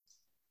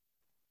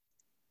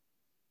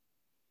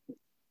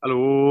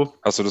Hallo.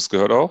 Hast du das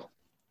gehört auch?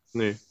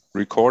 Nee.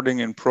 Recording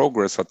in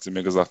progress, hat sie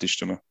mir gesagt, die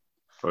Stimme.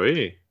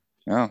 Oi.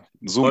 Ja,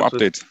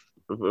 Fortschritt, Zoom-Update.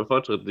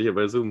 Fortschritt hier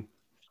bei Zoom.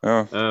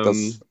 Ja, dass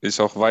Ähm, ich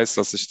auch weiß,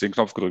 dass ich den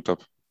Knopf gedrückt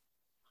habe.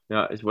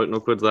 ja, ich wollte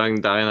nur kurz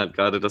sagen, Darian hat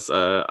gerade das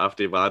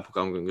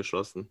AfD-Wahlprogramm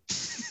geschlossen.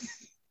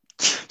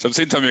 Ich habe es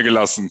hinter mir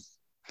gelassen.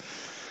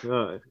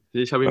 Ja,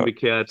 ich habe ihn Ja,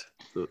 bekehrt.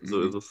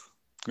 So ist mhm. es.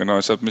 Genau,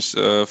 ich habe mich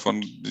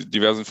von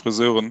diversen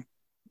Friseuren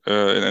in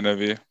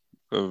NRW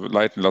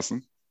leiten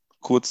lassen,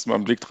 kurz mal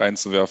einen Blick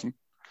reinzuwerfen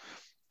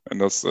in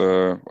das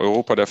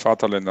Europa der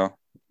Vaterländer,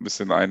 ein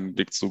bisschen einen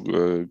Blick zu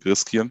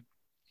riskieren.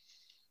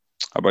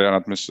 Aber Jan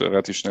hat mich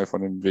relativ schnell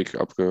von dem Weg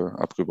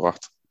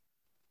abgebracht.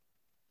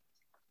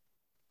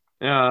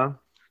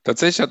 Ja,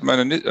 Tatsächlich hat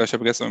ich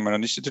habe gestern mit meiner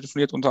Nichte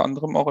telefoniert, unter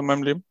anderem auch in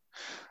meinem Leben.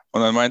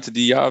 Und dann meinte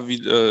die, ja, wie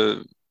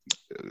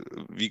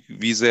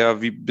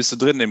bist du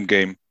drin im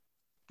Game?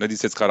 Ne, die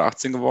ist jetzt gerade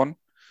 18 geworden.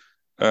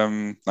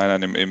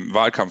 Nein, im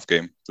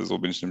Wahlkampf-Game. So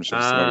bin ich nämlich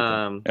aufs Thema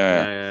gekommen. Ja,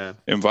 ja, ja. ja.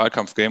 Im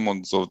Wahlkampf-Game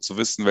und so zu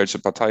wissen, welche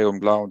Partei und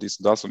bla und dies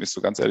und das. Und ich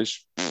so ganz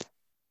ehrlich,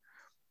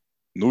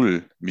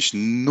 null. Mich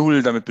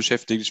null damit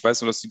beschäftigt. Ich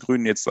weiß nur, dass die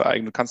Grünen jetzt eine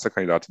eigene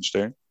Kanzlerkandidatin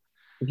stellen.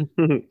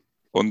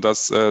 Und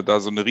dass da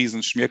so eine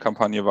riesen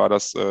Schmierkampagne war,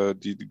 dass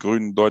die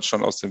Grünen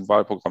Deutschland aus dem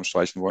Wahlprogramm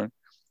streichen wollen.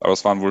 Aber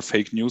es waren wohl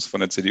Fake News von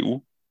der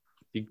CDU.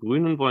 Die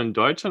Grünen wollen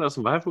Deutschland aus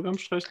dem Wahlprogramm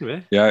streichen,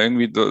 wer? Ja,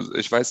 irgendwie,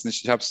 ich weiß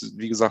nicht, ich habe es,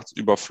 wie gesagt,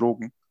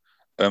 überflogen.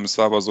 Es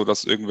war aber so,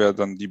 dass irgendwer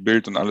dann die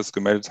Bild und alles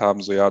gemeldet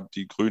haben, so ja,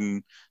 die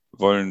Grünen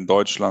wollen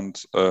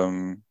Deutschland,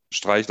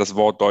 streicht das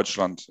Wort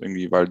Deutschland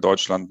irgendwie, weil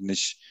Deutschland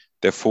nicht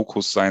der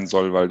Fokus sein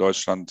soll, weil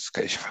Deutschland,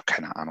 ich habe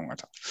keine Ahnung,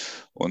 Alter.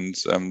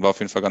 Und war auf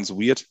jeden Fall ganz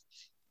weird.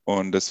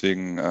 Und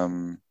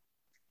deswegen,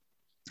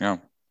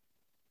 ja,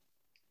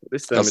 Was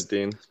ist denn das, mit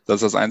denen? das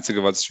ist das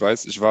Einzige, was ich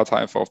weiß. Ich warte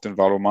einfach auf den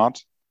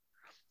Valomat.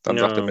 Dann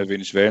sagt er Ja, mir,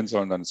 wen ich wählen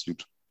soll, und dann ist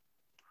gut.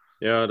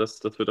 ja,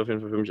 das wird auf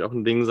jeden Fall für mich auch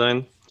ein Ding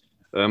sein.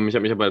 Ich habe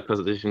mich aber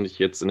tatsächlich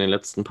jetzt in den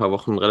letzten paar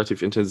Wochen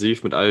relativ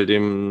intensiv mit all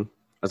dem,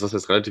 also das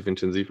heißt relativ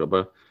intensiv,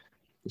 aber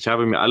ich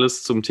habe mir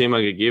alles zum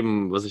Thema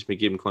gegeben, was ich mir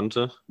geben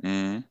konnte.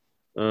 Mhm.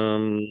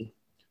 Ähm,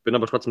 Bin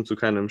aber trotzdem zu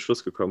keinem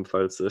Schluss gekommen,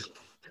 falls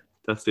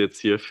das jetzt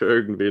hier für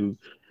irgendwen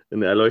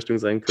eine Erleuchtung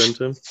sein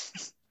könnte.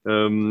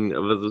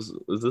 Aber es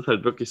ist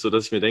halt wirklich so,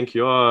 dass ich mir denke,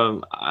 ja,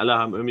 alle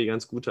haben irgendwie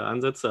ganz gute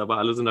Ansätze, aber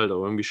alle sind halt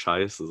auch irgendwie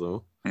scheiße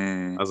so.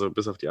 Mhm. Also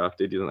bis auf die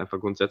AfD, die sind einfach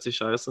grundsätzlich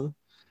scheiße.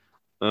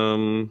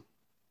 Ähm,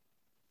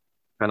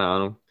 Keine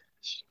Ahnung.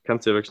 Ich kann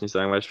es dir wirklich nicht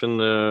sagen, weil ich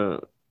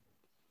finde,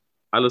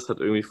 alles hat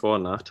irgendwie Vor-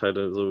 und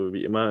Nachteile, so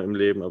wie immer im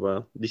Leben,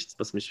 aber nichts,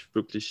 was mich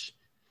wirklich,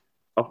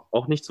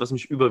 auch nichts, was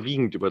mich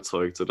überwiegend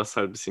überzeugt. So, das ist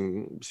halt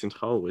ein bisschen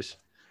traurig.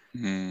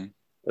 Mhm.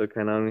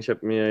 Keine Ahnung, ich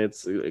habe mir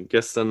jetzt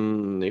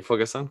gestern, nee,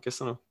 gestern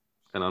noch,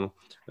 keine Ahnung,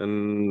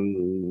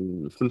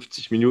 ein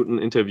 50 Minuten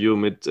Interview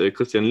mit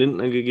Christian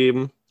Lindner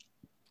gegeben,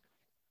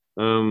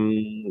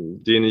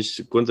 den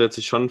ich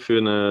grundsätzlich schon für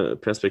eine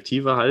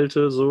Perspektive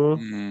halte,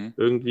 so Mhm.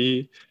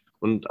 irgendwie.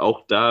 Und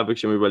auch da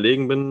wirklich am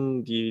Überlegen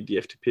bin, die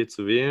FDP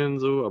zu wählen,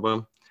 so,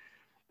 aber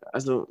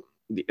also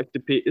die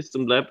FDP ist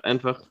und bleibt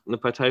einfach eine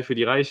Partei für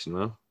die Reichen,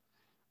 ne?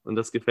 Und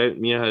das gefällt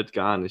mir halt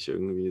gar nicht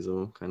irgendwie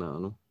so, keine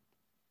Ahnung.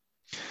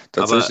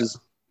 Aber, Tatsächlich,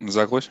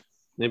 sag ruhig.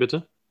 nee,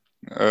 bitte?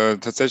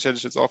 Tatsächlich hätte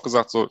ich jetzt auch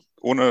gesagt, so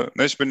ohne,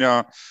 ne, ich bin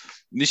ja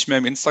nicht mehr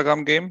im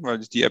Instagram-Game, weil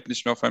die App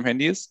nicht mehr auf meinem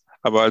Handy ist.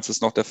 Aber als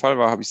es noch der Fall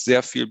war, habe ich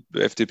sehr viel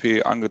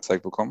FDP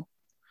angezeigt bekommen.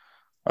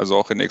 Also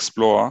auch in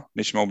Explorer,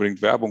 nicht mehr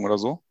unbedingt Werbung oder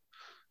so,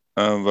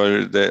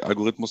 weil der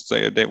Algorithmus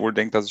der wohl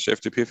denkt, dass ich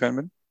FDP-Fan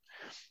bin.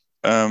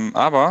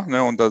 Aber,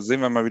 ne, und da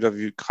sehen wir mal wieder,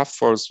 wie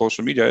kraftvoll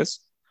Social Media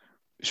ist.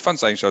 Ich fand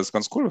es eigentlich alles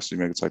ganz cool, was die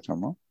mir gezeigt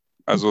haben. Ne?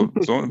 Also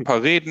so ein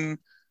paar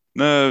Reden,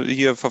 ne,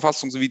 hier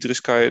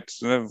Verfassungswidrigkeit,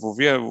 ne,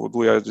 wo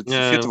du ja jetzt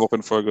die vierte Ja, Woche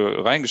in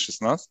Folge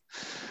reingeschissen hast.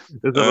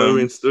 ist aber Ähm,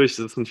 übrigens durch,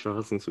 das ist nicht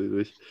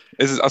verfassungswidrig.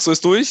 achso,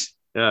 ist durch?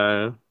 Ja,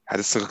 ja. Ja,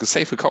 das ist doch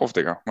safe gekauft,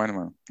 Digga, meine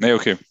Meinung. Nee,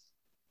 okay.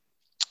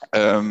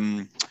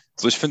 Ähm,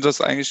 so, ich finde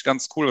das eigentlich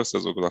ganz cool, was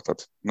er so gesagt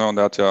hat. Ne, und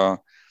er hat ja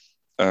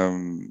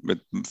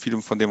mit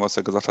vielem von dem, was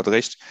er gesagt hat,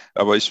 recht.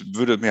 Aber ich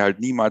würde mir halt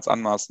niemals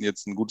anmaßen,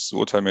 jetzt ein gutes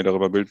Urteil mir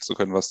darüber bilden zu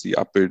können, was die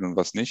abbilden und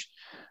was nicht.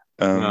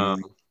 Ja,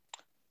 Ähm,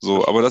 das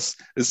so, aber stimmt. das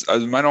ist,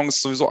 also in meiner Augen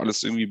ist sowieso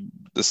alles irgendwie,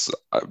 das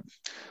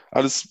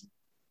alles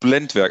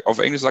Blendwerk. Auf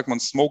Englisch sagt man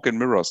Smoke and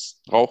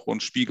Mirrors, Rauch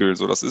und Spiegel.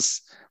 So, das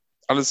ist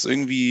alles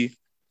irgendwie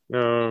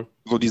Ja,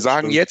 so, die das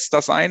sagen stimmt. jetzt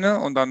das eine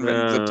und dann,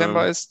 wenn Ja,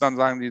 September ist, dann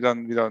sagen die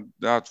dann wieder,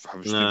 ja,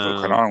 habe ich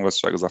keine ja, Ahnung, was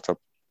ich da gesagt habe.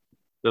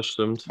 das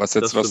stimmt. Was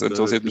Das stimmt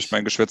interessiert mich wirklich.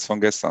 mein Geschwätz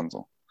von gestern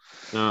so.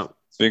 Ja,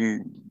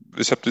 Deswegen,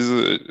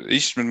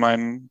 ich mit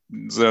meinen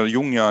sehr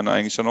jungen Jahren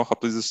eigentlich ja noch,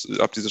 hab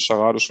diese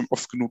Scharade schon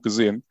oft genug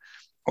gesehen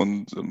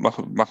und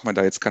mach mir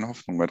da jetzt keine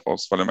Hoffnung mehr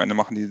draus, weil am Ende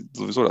machen die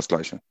sowieso das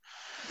Gleiche.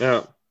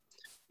 ja.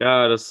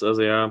 Ja,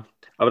 also ja.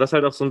 Aber das ist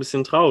halt auch so ein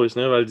bisschen traurig,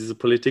 ne? Weil diese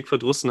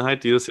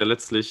Politikverdrussenheit, die das ja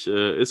letztlich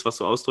ist, was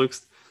du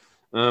ausdrückst,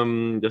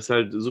 das ist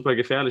halt super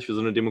gefährlich für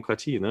so eine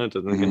Demokratie, ne?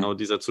 Wenn Mhm. genau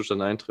dieser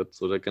Zustand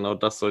eintritt. Oder genau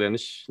das soll ja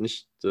nicht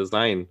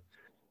sein.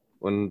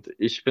 Und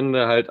ich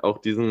finde halt auch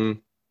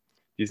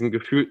diesen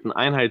gefühlten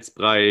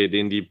Einheitsbrei,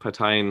 den die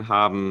Parteien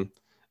haben,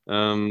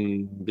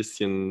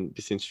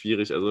 bisschen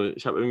schwierig. Also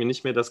ich habe irgendwie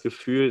nicht mehr das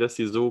Gefühl, dass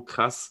sie so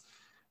krass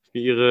für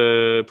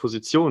ihre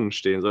Positionen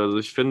stehen. Also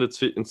ich finde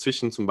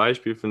inzwischen zum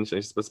Beispiel, finde ich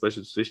eigentlich das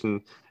Beispiel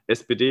zwischen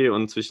SPD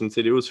und zwischen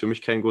CDU ist für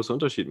mich kein großer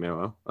Unterschied mehr.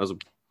 Wa? Also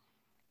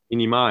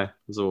minimal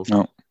so.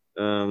 Ja.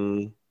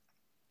 Ähm,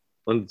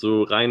 und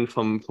so rein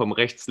vom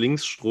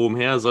Rechts-Links-Strom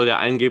her soll ja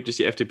angeblich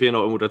die FDP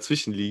noch irgendwo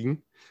dazwischen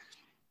liegen.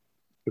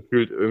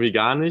 Gefühlt irgendwie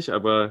gar nicht,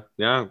 aber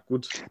ja,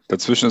 gut.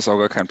 Dazwischen ist auch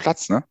gar kein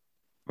Platz, ne?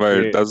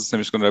 Weil Nee, das ist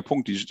nämlich genau der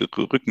Punkt. Die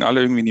rücken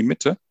alle irgendwie in die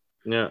Mitte.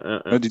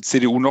 ja, Ne? Die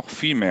CDU noch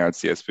viel mehr als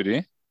die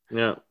SPD.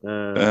 ja,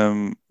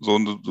 So,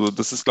 und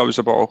das ist, glaube ich,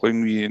 aber auch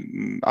irgendwie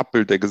ein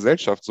Abbild der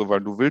Gesellschaft, so,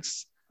 weil du,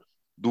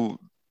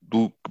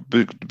 du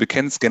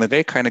bekennst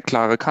generell keine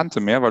klare Kante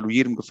mehr, weil du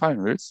jedem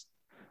gefallen willst.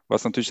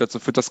 Was natürlich dazu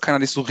führt, dass keiner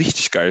dich so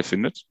richtig geil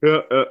findet,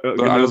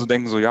 sondern alle so genau.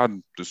 denken so, ja,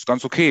 das ist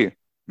ganz okay.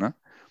 Ne?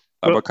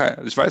 Ja.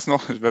 Aber ich weiß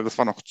noch, das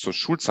war noch zur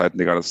Schulzeit,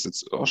 Digga, das ist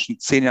jetzt auch schon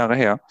 10 Jahre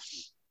her.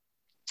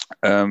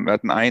 Wir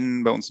hatten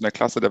einen bei uns in der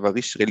Klasse, der war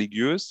richtig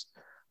religiös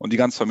und die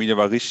ganze Familie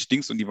war richtig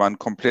Dings und die waren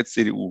komplett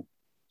CDU,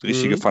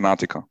 richtige Mhm.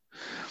 Fanatiker.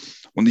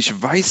 Und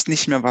ich weiß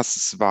nicht mehr, was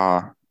es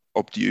war.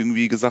 Ob die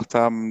irgendwie gesagt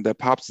haben, der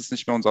Papst ist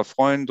nicht mehr unser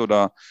Freund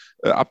oder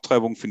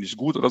Abtreibung finde ich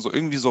gut oder so,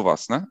 irgendwie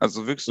sowas, ne?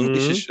 Also wirklich so ein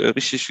Mhm.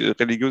 richtig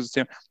religiöses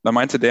Thema. Da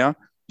meinte der,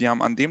 die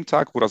haben an dem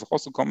Tag, wo das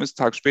rausgekommen ist,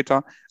 Tag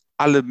später,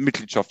 alle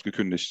Mitgliedschaft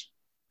gekündigt.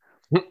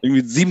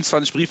 Irgendwie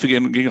 27 Briefe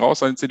gingen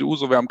raus an die CDU,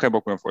 so wir haben keinen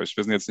Bock mehr auf euch.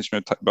 Wir sind jetzt nicht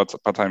mehr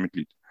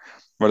Parteimitglied.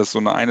 Weil das so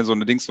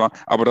eine Dings war.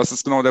 Aber das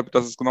ist genau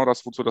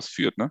das, wozu das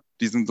führt, ne?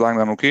 Sagen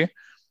dann, okay,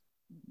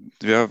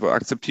 wir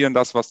akzeptieren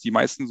das, was die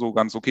meisten so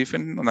ganz okay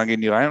finden und dann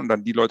gehen die rein und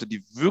dann die Leute,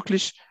 die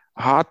wirklich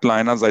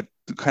Hardliner seit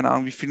keine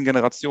Ahnung wie vielen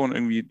Generationen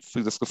irgendwie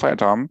für das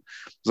gefeiert haben,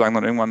 sagen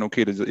dann irgendwann,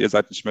 okay, ihr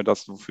seid nicht mehr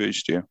das, wofür ich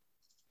stehe.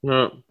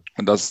 Ja.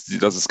 Und das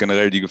ist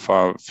generell die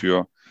Gefahr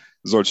für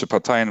solche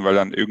Parteien, weil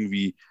dann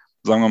irgendwie,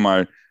 sagen wir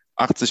mal,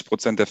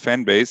 80% der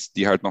Fanbase,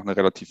 die halt noch eine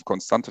relativ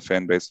konstante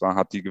Fanbase war,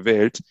 hat die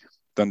gewählt.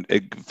 Dann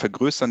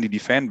vergrößern die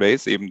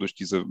Fanbase eben durch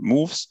diese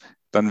Moves.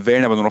 Dann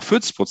wählen aber nur noch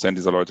 40%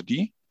 dieser Leute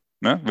die.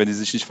 Ne? Wenn die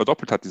sich nicht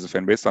verdoppelt hat, diese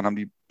Fanbase, dann haben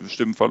die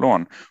Stimmen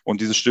verloren.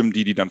 Und diese Stimmen,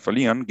 die dann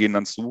verlieren, gehen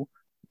dann zu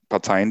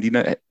Parteien, die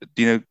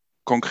eine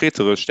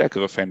konkretere,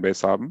 stärkere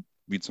Fanbase haben,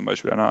 wie zum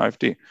Beispiel einer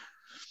AfD.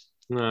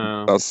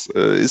 Ja. Das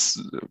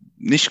ist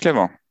nicht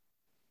clever.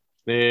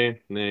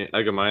 Nee, nee,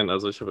 allgemein.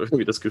 Also ich habe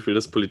irgendwie das Gefühl,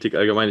 dass Politik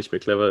allgemein nicht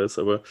mehr clever ist,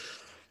 aber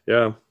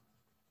ja,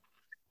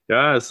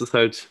 ja, es ist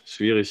halt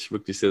schwierig,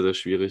 wirklich sehr, sehr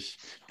schwierig.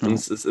 Und Ja.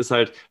 es ist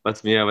halt,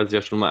 was ich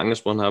ja schon mal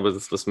angesprochen habe,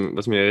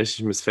 was mir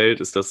richtig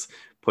missfällt, ist, dass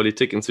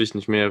Politik inzwischen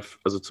nicht mehr,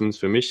 also zumindest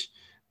für mich,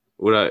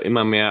 oder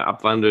immer mehr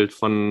abwandelt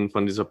von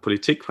dieser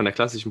Politik, von der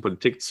klassischen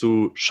Politik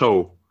zu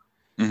Show.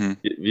 Mhm.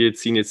 Wir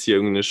ziehen jetzt hier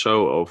irgendeine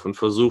Show auf und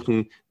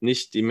versuchen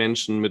nicht die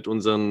Menschen mit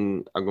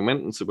unseren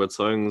Argumenten zu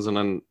überzeugen,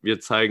 sondern wir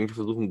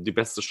versuchen die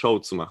beste Show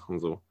zu machen,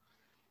 so.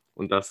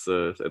 Und das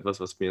ist etwas,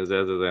 was mir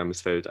sehr, sehr, sehr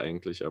missfällt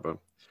eigentlich, aber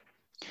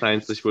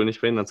scheint sich wohl nicht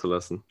verhindern zu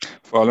lassen.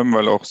 Vor allem,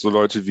 weil auch so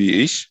Leute wie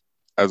ich,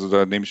 also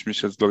da nehme ich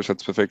mich jetzt, glaube ich,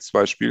 als perfektes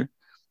Beispiel,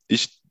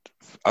 ich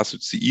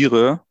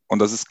assoziiere, und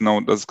das ist genau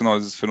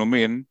dieses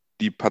Phänomen,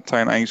 die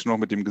Parteien eigentlich nur noch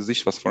mit dem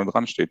Gesicht, was vorne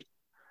dran steht.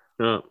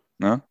 Ja,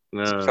 Ne?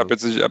 ja, Ich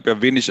habe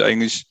ja wenig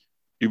eigentlich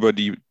über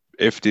die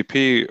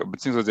FDP,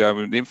 beziehungsweise ja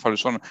in dem Fall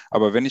schon,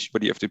 aber wenn ich über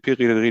die FDP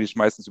rede, rede ich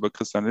meistens über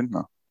Christian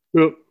Lindner.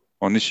 ja.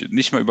 Und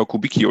nicht mal über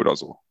Kubicki oder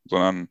so,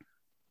 sondern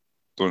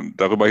so,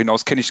 darüber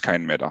hinaus kenne ich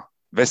keinen mehr da.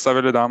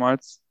 Westerwelle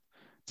damals,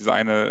 dieser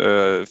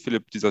eine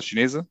Philipp, dieser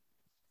Chinese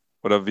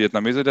oder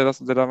Vietnamese, der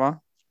da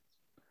war.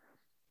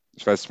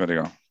 Ich weiß nicht mehr,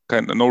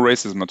 Digga. No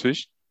Racism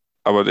natürlich.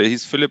 Aber der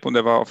hieß Philipp und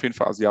der war auf jeden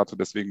Fall Asiate,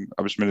 deswegen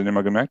habe ich mir den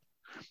immer gemerkt.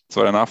 Das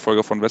war der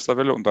Nachfolger von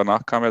Westerwelle und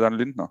danach kam ja dann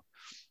Lindner.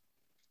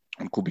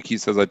 Und Kubicki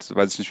ist ja seit,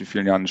 weiß ich nicht wie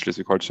vielen Jahren in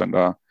Schleswig-Holstein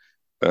da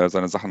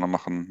seine Sachen noch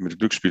machen mit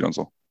Glücksspiel und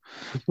so.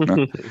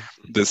 Ne?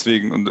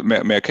 Deswegen, und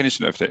mehr kenne ich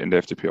in der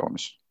FDP auch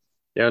nicht.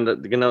 Ja,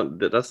 und genau,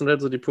 das sind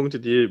halt so die Punkte,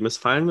 die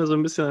missfallen mir so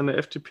ein bisschen an der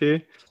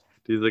FDP.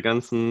 Diese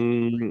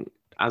ganzen,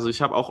 also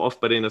ich habe auch oft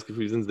bei denen das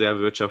Gefühl, die sind sehr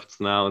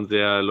wirtschaftsnah und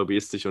sehr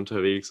lobbyistisch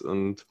unterwegs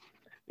und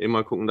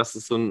immer gucken, das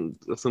ist so ein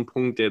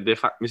Punkt, der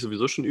fuckt mich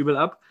sowieso schon übel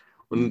ab.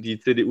 Hm. Und die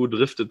CDU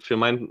driftet für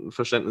mein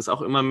Verständnis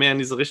auch immer mehr in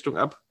diese Richtung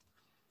ab.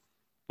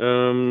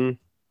 Ähm,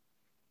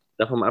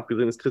 Davon mal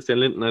abgesehen ist Christian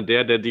Lindner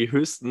der die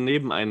höchsten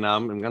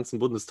Nebeneinnahmen im ganzen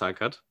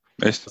Bundestag hat.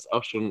 Echt? Was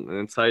auch schon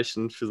ein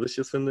Zeichen für sich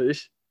ist, finde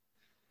ich.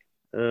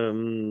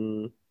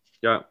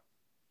 Ja,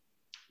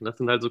 das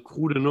sind halt so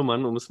krude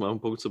Nummern, um es mal auf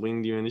den Punkt zu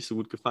bringen, die mir nicht so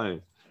gut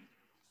gefallen.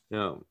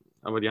 Ja,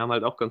 aber die haben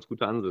halt auch ganz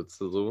gute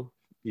Ansätze, so,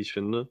 wie ich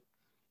finde.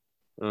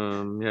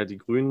 Ja, die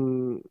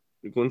Grünen,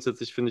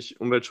 grundsätzlich finde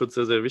ich Umweltschutz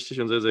sehr, sehr wichtig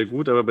und sehr, sehr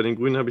gut, aber bei den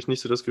Grünen habe ich nicht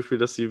so das Gefühl,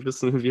 dass sie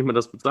wissen, wie man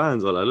das bezahlen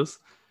soll,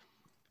 alles.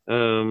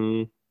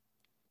 Ähm,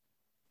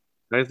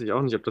 Weiß ich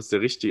auch nicht, ob das der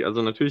richtige,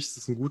 also natürlich ist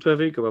es ein guter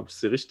Weg, aber ob es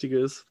der richtige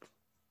ist,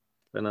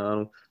 keine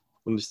Ahnung.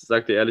 Und ich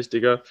sag dir ehrlich,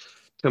 Digga,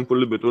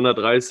 Tempolimit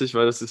 130,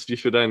 weil das ist wie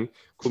für deinen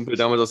Kumpel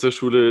damals aus der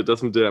Schule,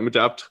 das mit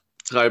der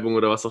Abtreibung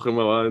oder was auch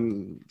immer war.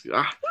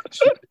 Ja,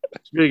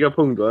 Schwieriger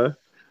Punkt, oder?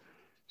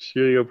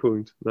 Schwieriger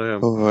Punkt.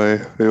 Naja. Oh,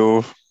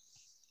 jo.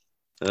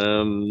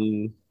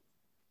 Ähm,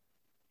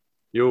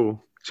 jo,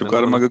 Ich habe dann haben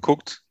gerade wir mal noch.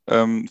 geguckt.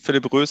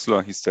 Philipp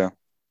Rösler hieß der.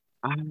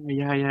 Ah,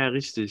 ja, ja,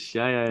 richtig.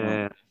 Ja, ja, ja,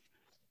 Ja, ja.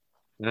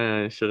 Ja,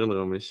 ja, ich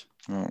erinnere mich.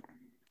 ja.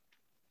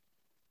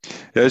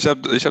 Ja, ich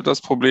hab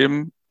das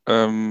Problem,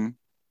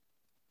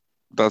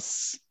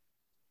 dass,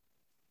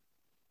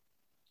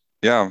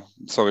 ja,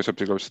 sorry, ich habe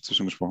dir, glaube ich,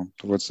 dazwischen gesprochen.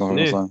 Du wolltest noch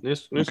irgendwas Nee, sagen. nee,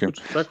 nee, ist Okay.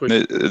 gut. Sag Nee,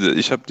 ruhig.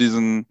 ich habe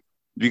diesen,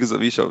 wie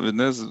gesagt, wie ich,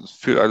 ne, es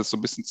führt alles so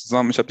ein bisschen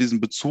zusammen. Ich habe diesen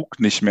Bezug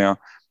nicht mehr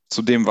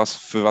zu dem,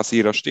 für was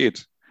jeder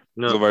steht.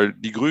 So, Ja, weil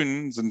die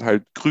Grünen sind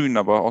halt grün,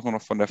 aber auch nur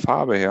noch von der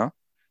Farbe her.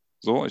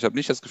 So, ich habe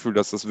nicht das Gefühl,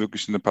 dass das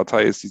wirklich eine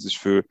Partei ist, die sich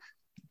für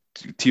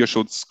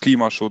Tierschutz,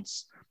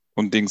 Klimaschutz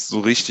und Dings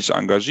so richtig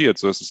engagiert.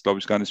 So ist es, glaube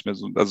ich, gar nicht mehr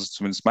so, also ist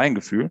zumindest mein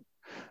Gefühl,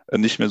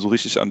 nicht mehr so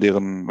richtig an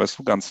deren, weißt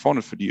du, ganz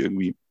vorne für die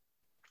irgendwie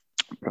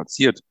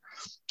platziert.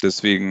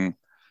 Deswegen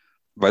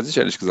weiß ich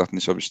ehrlich gesagt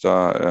nicht, ob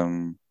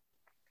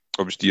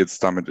ich die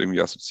jetzt damit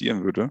irgendwie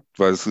assoziieren würde,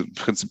 weil es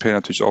prinzipiell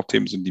natürlich auch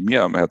Themen sind, die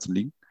mir am Herzen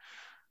liegen.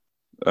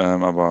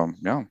 Aber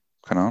ja,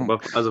 keine Ahnung.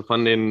 aber also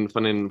von den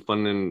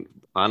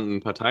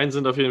vorhandenen Parteien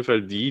sind auf jeden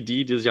Fall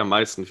die sich am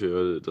meisten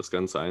für das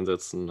Ganze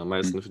einsetzen, am Hm,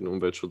 meisten für den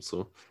Umweltschutz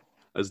so.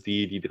 Also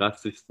die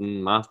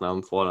drastischsten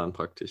Maßnahmen fordern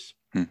praktisch.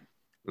 hm,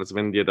 Also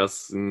wenn dir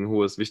das ein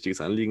hohes,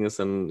 wichtiges Anliegen ist,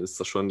 dann ist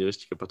das schon die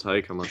richtige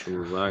Partei, kann man schon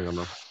so sagen.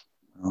 Aber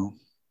ja.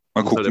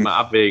 Mal man muss halt gucken. immer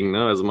abwägen,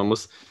 ne?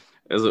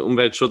 Also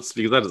Umweltschutz,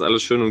 wie gesagt, ist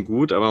alles schön und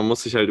gut, aber man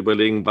muss sich halt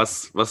überlegen,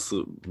 was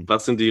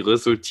sind die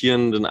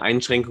resultierenden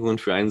Einschränkungen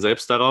für einen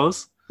selbst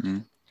daraus?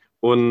 Hm,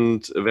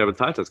 Und wer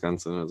bezahlt das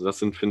Ganze? Also das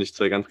sind, finde ich,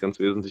 zwei ganz, ganz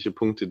wesentliche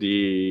Punkte,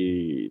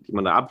 die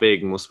man da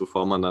abwägen muss,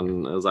 bevor man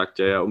dann sagt,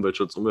 ja, ja,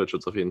 Umweltschutz,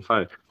 Umweltschutz auf jeden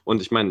Fall.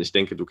 Und ich meine, ich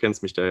denke, du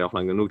kennst mich da ja auch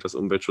lang genug, dass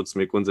Umweltschutz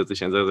mir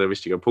grundsätzlich ein sehr, sehr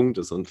wichtiger Punkt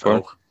ist und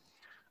voll. auch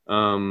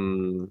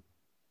ähm,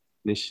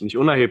 nicht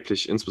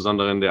unerheblich,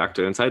 insbesondere in der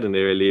aktuellen Zeit, in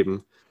der wir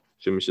leben,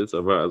 für mich ist.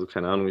 Aber also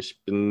keine Ahnung,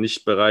 ich bin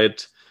nicht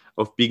bereit,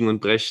 auf Biegen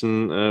und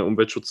Brechen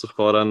Umweltschutz zu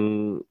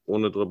fordern,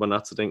 ohne darüber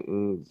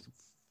nachzudenken,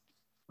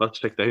 was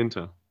steckt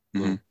dahinter.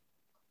 Mhm.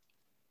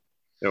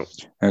 So. Jo.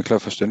 Ja, klar,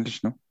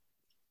 verständlich, ne?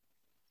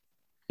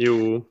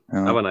 Jo,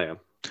 Ja. aber naja.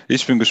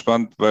 Ich bin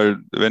gespannt,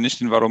 weil wenn ich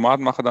den Valomat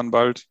mache dann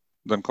bald,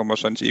 dann kommen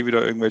wahrscheinlich eh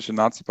wieder irgendwelche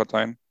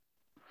Nazi-Parteien.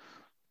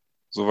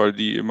 So, weil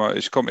die immer,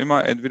 ich komme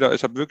immer, entweder,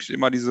 ich habe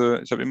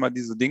immer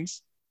diese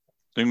Dings,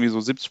 irgendwie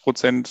so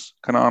 70%,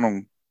 keine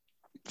Ahnung,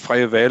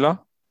 freie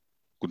Wähler.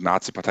 Gut,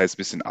 Nazi-Partei ist ein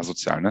bisschen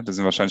asozial, ne? Das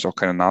sind wahrscheinlich auch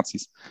keine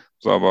Nazis.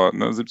 So, aber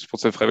ne,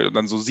 70% freie Wähler und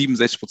dann so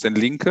 67%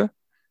 Linke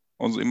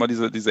und so immer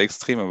diese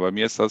Extreme. Bei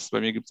mir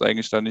gibt es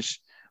eigentlich da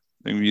nicht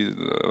irgendwie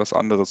was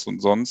anderes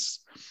und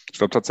sonst. Ich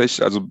glaube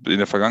tatsächlich, also in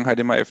der Vergangenheit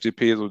immer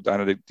FDP, so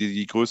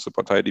die größte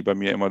Partei, die bei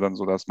mir immer dann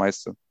so das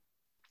meiste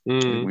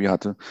Mhm. irgendwie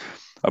hatte.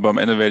 Aber am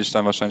Ende wähle ich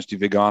dann wahrscheinlich die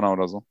Veganer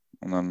oder so.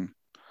 Und dann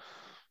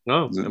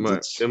Ja,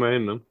 sitzt,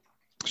 immerhin, ne?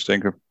 ich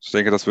denke,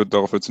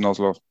 darauf wird es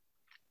hinauslaufen.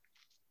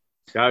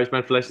 Ja, ich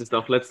meine, vielleicht ist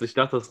auch letztlich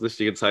das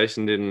richtige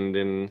Zeichen,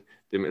 dem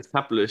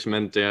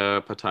Establishment der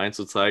Parteien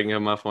zu zeigen, ja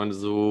mal, Freunde,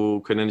 so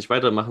können ja nicht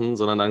weitermachen,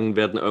 sondern dann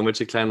werden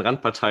irgendwelche kleinen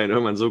Randparteien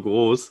irgendwann so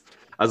groß.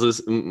 Also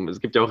es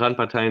gibt ja auch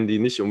Randparteien, die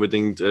nicht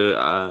unbedingt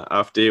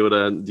AfD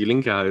oder die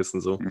Linke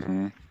heißen, so.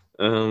 Mhm.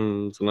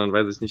 Sondern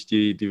weiß ich nicht,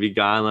 die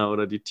Veganer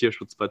oder die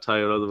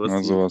Tierschutzpartei oder sowas, Ja,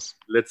 die sowas.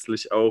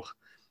 letztlich auch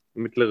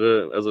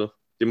mittlere, also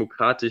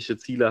demokratische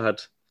Ziele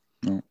hat.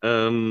 Ja,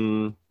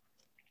 Ähm,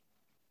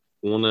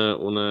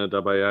 ohne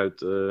dabei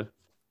halt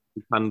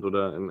bekannt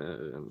oder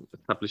im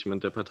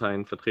Establishment der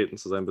Parteien vertreten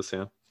zu sein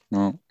bisher.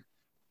 ja,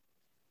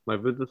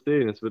 Man wird es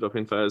sehen. Es wird auf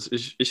jeden Fall, also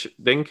ich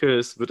denke,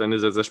 es wird eine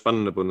sehr, sehr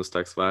spannende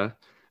Bundestagswahl,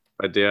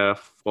 bei der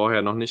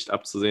vorher noch nicht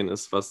abzusehen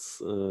ist,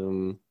 was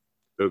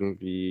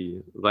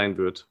irgendwie sein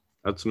wird.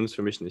 Also zumindest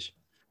für mich nicht.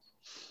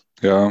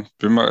 ja,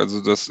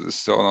 also das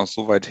ist ja auch noch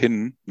so weit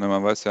hin. Ne,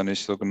 man weiß ja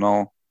nicht so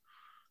genau,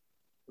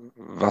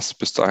 was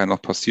bis dahin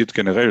noch passiert.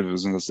 Generell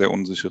sind das sehr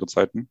unsichere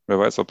Zeiten. Wer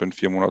weiß, ob in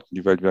 4 Monaten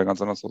die Welt wieder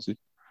ganz anders aussieht.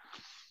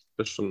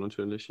 Das stimmt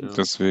natürlich, ja.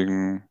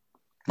 Deswegen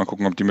mal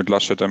gucken, ob die mit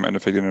Laschet im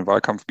Endeffekt in den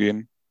Wahlkampf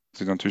gehen.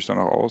 Sieht natürlich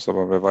danach aus,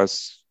 aber wer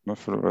weiß, ne,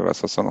 wer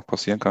weiß, was da noch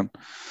passieren kann.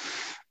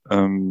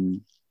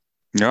 Ähm,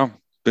 ja,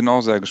 bin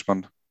auch sehr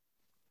gespannt.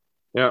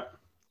 Ja,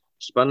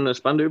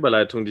 spannende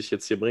Überleitung, die ich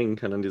jetzt hier bringen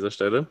kann an dieser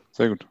Stelle.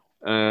 Sehr gut.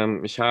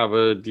 Ich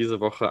habe diese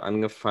Woche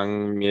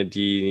angefangen, mir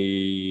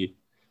die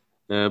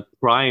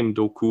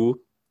Prime-Doku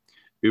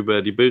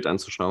über die Bild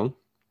anzuschauen.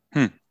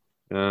 Hm,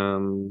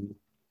 Ähm,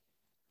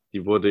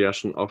 Die wurde ja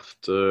schon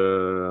oft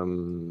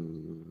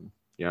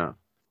ja,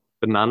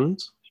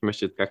 benannt. Ich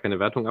möchte jetzt gar keine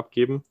Wertung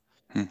abgeben.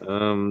 hm,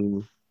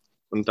 Ähm,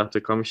 und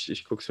dachte, komm,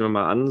 ich gucke es mir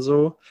mal an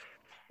so.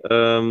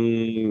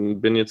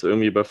 Bin jetzt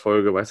irgendwie bei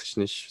Folge, weiß ich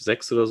nicht,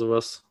 6 oder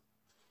sowas.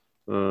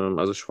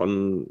 Also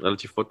schon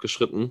relativ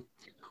fortgeschritten.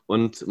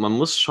 Und man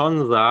muss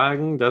schon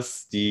sagen,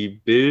 dass die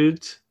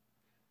Bild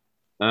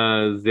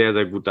sehr,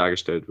 sehr gut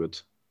dargestellt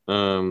wird.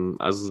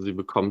 Also sie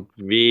bekommt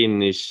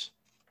wenig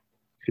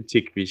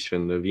Kritik, wie ich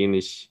finde.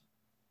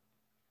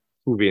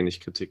 Zu wenig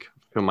Kritik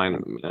für mein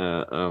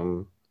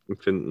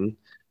Empfinden.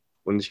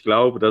 Und ich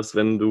glaube, dass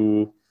wenn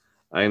du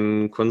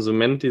ein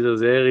Konsument dieser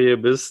Serie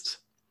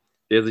bist,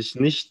 der sich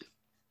nicht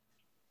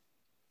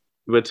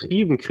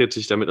übertrieben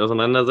kritisch damit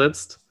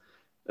auseinandersetzt,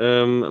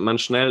 man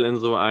schnell in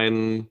so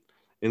ein,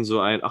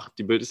 ach,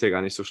 die Bild ist ja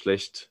gar nicht so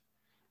schlecht,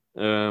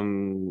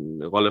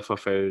 Rolle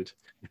verfällt.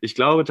 Ich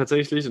glaube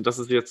tatsächlich, und das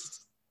ist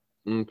jetzt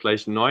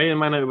vielleicht neu in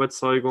meiner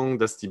Überzeugung,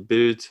 dass die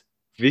Bild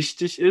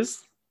wichtig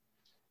ist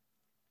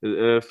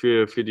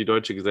für die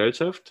deutsche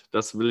Gesellschaft.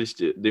 Das will ich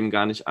dem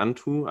gar nicht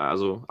antun,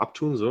 also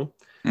abtun so.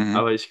 Mhm.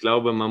 Aber ich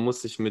glaube, man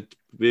muss sich mit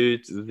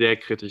Bild sehr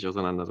kritisch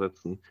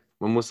auseinandersetzen.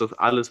 Man muss das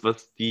alles,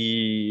 was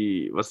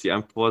die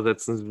einem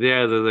vorsetzen,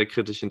 sehr, sehr, sehr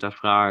kritisch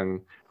hinterfragen.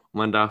 Und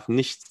man darf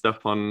nichts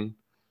davon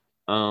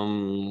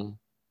ähm,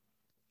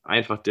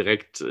 einfach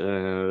direkt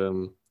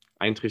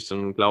eintrichtern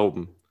und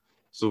glauben.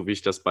 So wie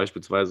ich das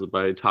beispielsweise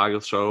bei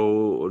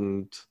Tagesschau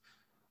und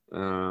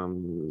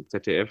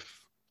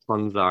ZDF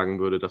schon sagen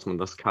würde, dass man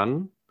das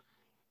kann,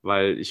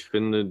 weil ich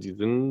finde, die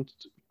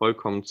sind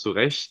vollkommen zu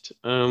Recht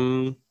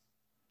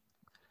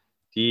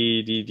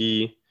die, die,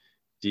 die,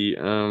 die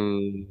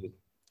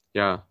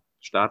ja,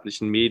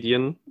 staatlichen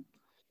Medien.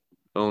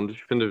 Und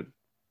ich finde,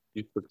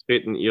 die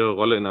vertreten ihre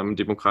Rolle in einem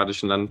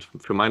demokratischen Land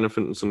für mein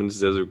Empfinden zumindest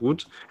sehr, sehr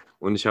gut.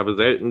 Und ich habe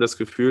selten das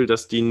Gefühl,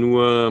 dass die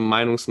nur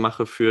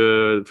Meinungsmache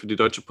für die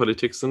deutsche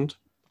Politik sind.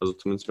 Also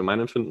zumindest für mein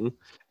Empfinden.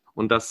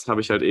 Und das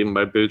habe ich halt eben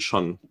bei Bild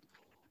schon.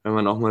 Wenn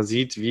man auch mal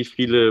sieht, wie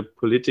viele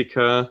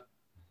Politiker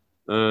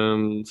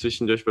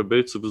zwischendurch bei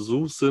Bild zu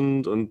Besuch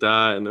sind und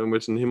da in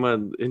irgendwelchen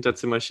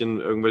Hinterzimmerchen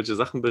irgendwelche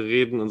Sachen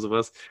bereden und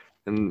sowas,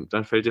 dann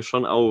fällt dir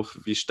schon auf,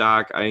 wie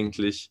stark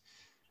eigentlich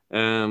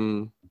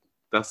ähm,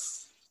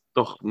 das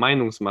doch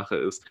Meinungsmache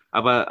ist.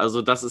 Aber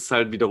also das ist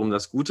halt wiederum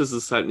das Gute, es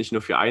ist halt nicht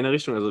nur für eine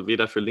Richtung, also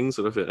weder für links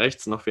oder für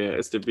rechts, noch für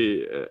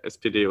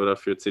SPD oder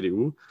für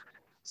CDU,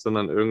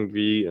 sondern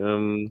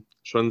irgendwie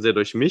schon sehr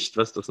durchmischt,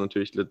 was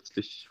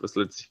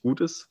letztlich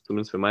gut ist,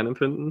 zumindest für mein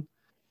Empfinden.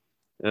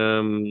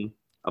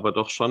 Aber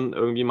doch schon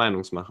irgendwie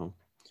Meinungsmache.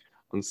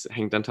 Und es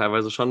hängt dann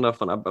teilweise schon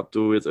davon ab, ob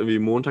du jetzt irgendwie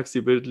montags die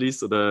Bild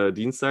liest oder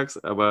dienstags,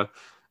 aber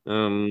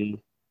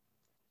ähm,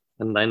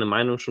 kann deine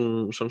Meinung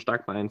schon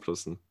stark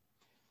beeinflussen.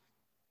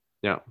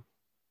 Ja.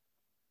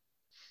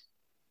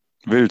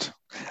 Wild.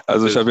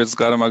 Also ich Wild. habe jetzt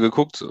gerade mal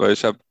geguckt, weil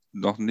ich habe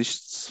noch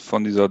nichts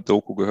von dieser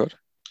Doku gehört.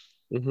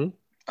 Mhm.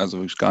 Also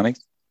wirklich gar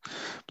nichts.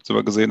 Ich habe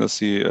aber gesehen, dass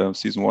sie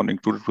Season 1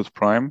 included with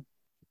Prime.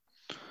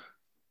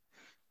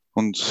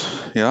 Und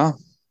ja,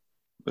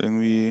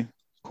 irgendwie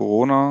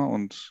Corona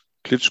und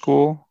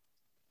Klitschko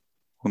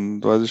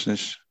und weiß ich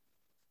nicht,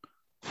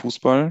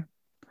 Fußball.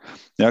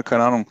 Ja,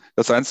 keine Ahnung.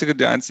 Der einzige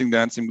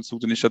Bezug,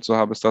 den ich dazu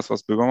habe, ist das,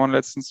 was Böhmermann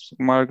letztens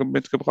mal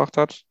mitgebracht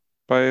hat.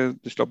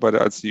 Ich glaube,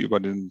 als sie über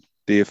den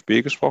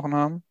DFB gesprochen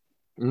haben.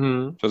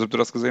 Mhm. Ich weiß nicht, ob du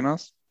das gesehen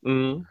hast.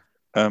 Mhm.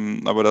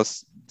 Aber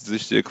dass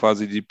sich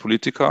quasi die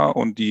Politiker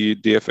und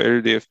die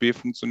DFL,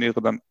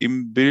 DFB-Funktionäre dann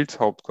im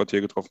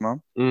Bild-Hauptquartier getroffen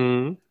haben.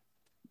 Mhm.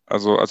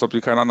 Also als ob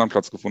die keinen anderen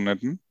Platz gefunden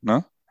hätten.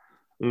 Ne?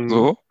 Mhm.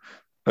 So.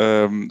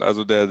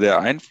 Also der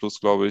Einfluss,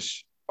 glaube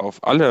ich,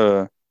 auf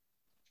alle,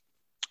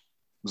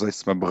 sag ich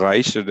jetzt mal,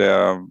 Bereiche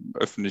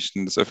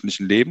des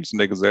öffentlichen Lebens und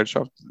der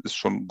Gesellschaft ist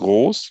schon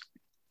groß.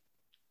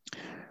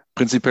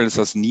 Prinzipiell ist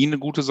das nie eine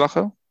gute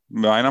Sache,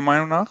 meiner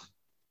Meinung nach.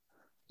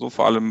 So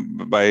vor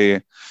allem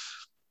bei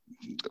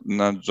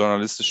einer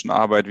journalistischen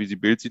Arbeit, wie die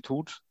Bild sie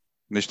tut.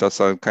 Nicht, dass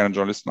da keine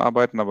Journalisten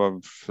arbeiten, aber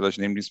vielleicht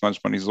nehmen die es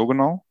manchmal nicht so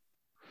genau.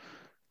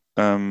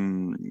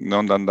 Ne,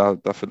 und dann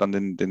dafür dann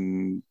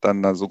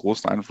dann da so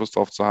großen Einfluss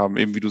drauf zu haben,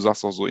 eben wie du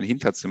sagst, auch so in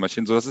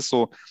Hinterzimmerchen. So, das ist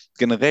so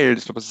generell,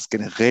 ich glaube, das ist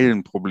generell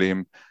ein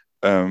Problem,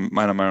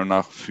 meiner Meinung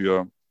nach,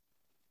 für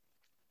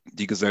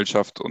die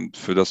Gesellschaft und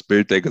für das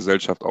Bild der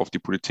Gesellschaft auf die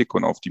Politik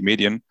und auf die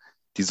Medien,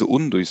 diese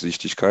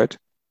Undurchsichtigkeit,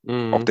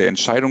 auch Mhm. der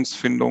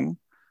Entscheidungsfindung.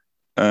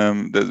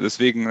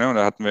 Deswegen, ne, und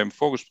da hatten wir im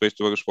Vorgespräch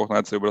darüber gesprochen,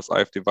 als wir über das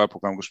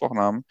AfD-Wahlprogramm gesprochen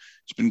haben.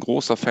 Ich bin ein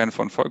großer Fan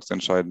von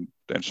Volksentscheid.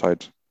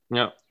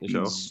 Ja, ich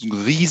auch. Ein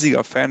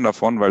riesiger Fan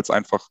davon, weil es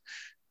einfach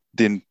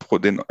den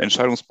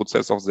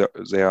Entscheidungsprozess auch sehr,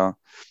 sehr,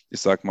 ich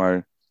sag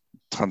mal,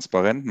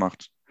 transparent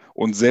macht.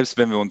 Und selbst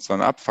wenn wir uns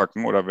dann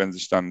abfacken oder wenn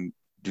sich dann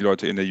die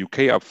Leute in der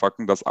UK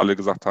abfacken, dass alle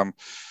gesagt haben,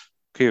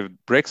 okay,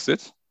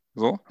 Brexit,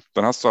 so,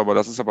 dann hast du aber,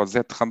 das ist aber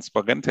sehr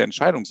transparente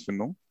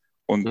Entscheidungsfindung.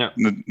 Und Ja.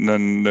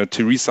 eine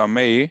Theresa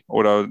May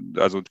oder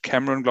also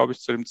Cameron, glaube ich,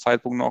 zu dem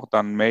Zeitpunkt noch,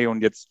 dann May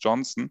und jetzt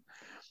Johnson,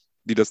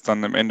 die das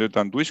dann am Ende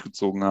dann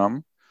durchgezogen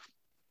haben,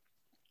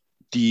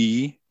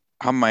 die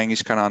haben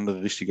eigentlich keine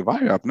andere richtige Wahl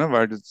gehabt, ne?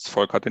 Weil das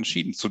Volk hat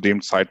entschieden zu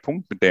dem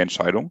Zeitpunkt mit der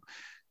Entscheidung.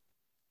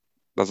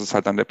 Das ist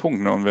halt dann der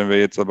Punkt. Ne? Und wenn wir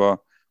jetzt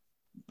aber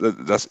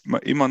das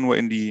immer nur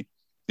in die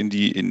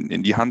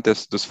Hand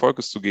des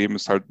Volkes zu geben,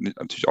 ist halt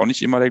natürlich auch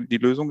nicht immer die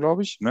Lösung,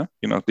 glaube ich, ne?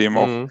 Je nachdem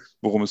auch, Mhm.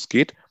 worum es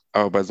geht.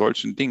 Aber bei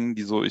solchen Dingen,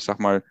 die so, ich sag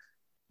mal,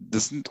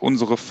 das sind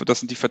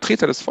die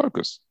Vertreter des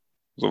Volkes.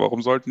 So,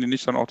 warum sollten die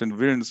nicht dann auch den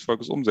Willen des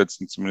Volkes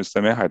umsetzen, zumindest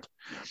der Mehrheit?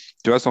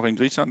 Ich weiß noch in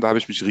Griechenland, da habe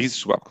ich mich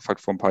riesig drüber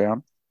abgefuckt vor ein paar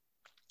Jahren,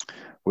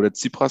 wo der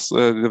Tsipras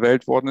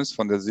gewählt worden ist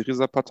von der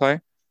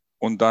Syriza-Partei.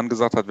 und dann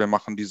gesagt hat, wir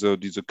machen diese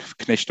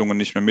Knechtungen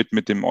nicht mehr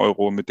mit dem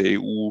Euro, mit der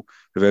EU,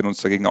 wir werden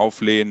uns dagegen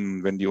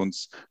auflehnen, wenn die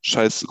uns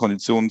scheiß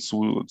Konditionen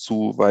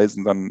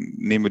zuweisen, dann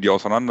nehmen wir die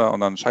auseinander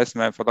und dann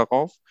scheißen wir einfach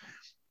darauf,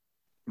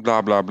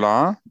 bla bla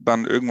bla.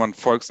 Dann irgendwann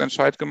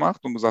Volksentscheid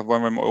gemacht und gesagt,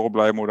 wollen wir im Euro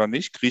bleiben oder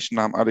nicht. Griechen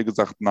haben alle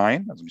gesagt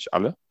nein, also nicht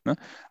alle, ne?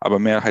 Aber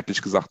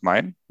mehrheitlich gesagt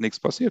nein, nichts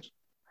passiert.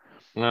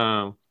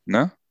 Ja,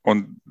 Ne?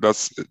 Und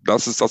das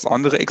ist das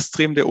andere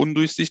Extrem der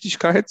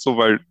Undurchsichtigkeit, so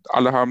weil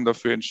alle haben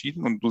dafür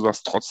entschieden und du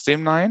sagst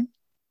trotzdem nein,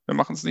 wir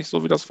machen es nicht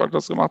so, wie das Volk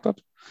das gemacht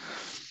hat.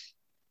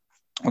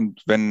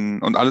 Und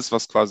alles,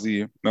 was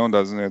quasi, ne, und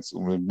da sind wir jetzt,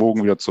 um den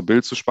Bogen wieder zur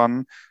Bild zu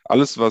spannen,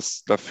 alles,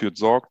 was dafür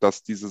sorgt,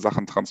 dass diese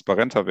Sachen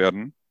transparenter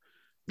werden,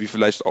 wie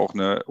vielleicht auch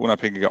eine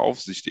unabhängige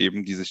Aufsicht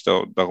eben, die sich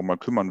darum mal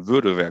kümmern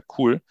würde, wäre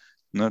cool.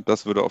 Ne?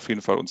 Das würde auf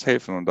jeden Fall uns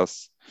helfen und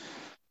das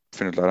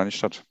findet leider nicht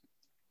statt.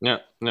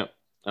 ja, ja,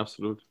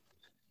 absolut.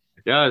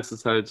 Ja, es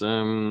ist halt,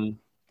 also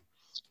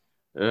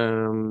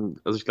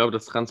ich glaube,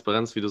 dass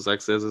Transparenz, wie du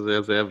sagst, sehr, sehr,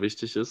 sehr, sehr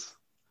wichtig ist.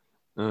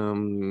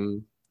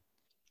 Ähm,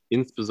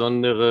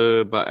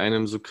 Insbesondere bei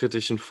einem so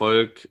kritischen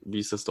Volk, wie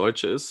es das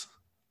Deutsche ist,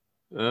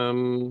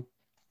 ähm,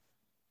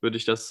 würde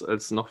ich das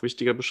als noch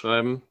wichtiger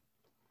beschreiben.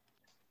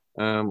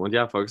 Und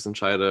ja,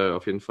 Volksentscheide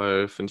auf jeden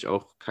Fall finde ich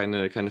auch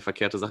keine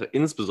verkehrte Sache,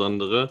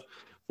 insbesondere,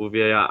 wo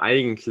wir ja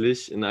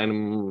eigentlich in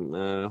einem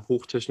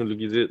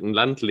hochtechnologisierten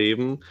Land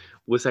leben,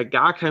 wo es ja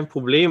gar kein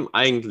Problem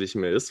eigentlich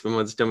mehr ist, wenn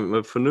man sich damit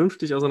mal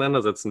vernünftig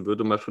auseinandersetzen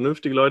würde, mal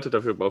vernünftige Leute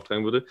dafür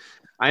beauftragen würde,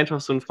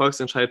 einfach so einen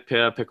Volksentscheid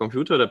per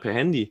Computer oder per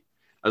Handy.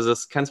 Also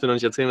das kannst du mir noch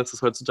nicht erzählen, dass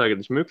das heutzutage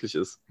nicht möglich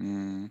ist.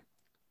 Hm,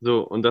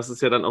 So, und das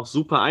ist ja dann auch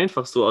super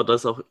einfach so,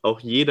 dass auch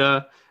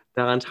jeder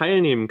daran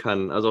teilnehmen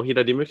kann. Also auch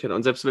jeder die Möglichkeit.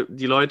 Und selbst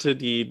die Leute,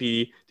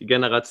 die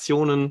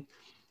Generationen,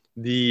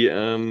 die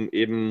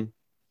eben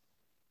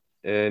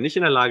nicht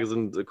in der Lage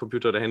sind,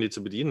 Computer oder Handy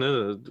zu bedienen,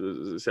 ne?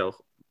 Das ist ja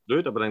auch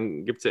blöd, aber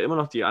dann gibt es ja immer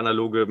noch die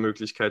analoge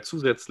Möglichkeit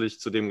zusätzlich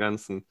zu dem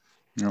Ganzen.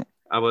 ja.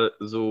 Aber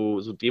so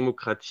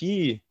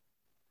Demokratie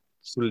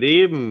zu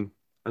leben,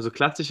 also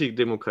klassische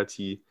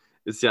Demokratie,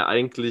 ist ja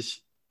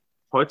eigentlich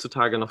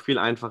heutzutage noch viel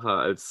einfacher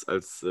als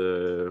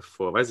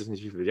vor weiß ich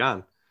nicht wie vielen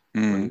Jahren.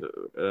 Hm. Und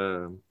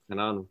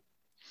keine Ahnung.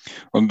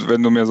 Und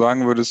wenn du mir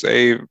sagen würdest,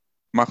 ey,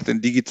 mach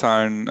den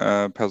digitalen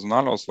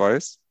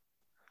Personalausweis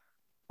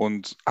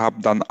und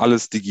hab dann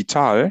alles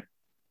digital,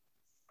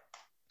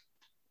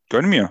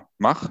 gönn mir,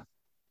 mach.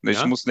 Ich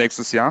Ja? muss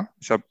nächstes Jahr,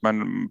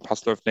 mein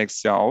Pass läuft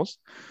nächstes Jahr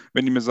aus.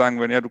 Wenn die mir sagen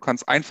würden, ja, du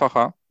kannst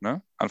einfacher,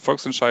 ne, an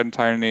Volksentscheiden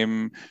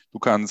teilnehmen, du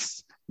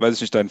kannst, weiß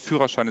ich nicht, dein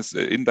Führerschein ist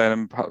in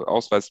deinem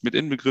Ausweis mit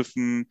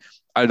inbegriffen,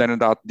 all deine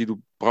Daten, die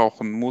du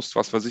brauchen musst,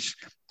 was weiß ich.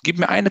 Gib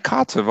mir eine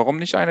Karte, warum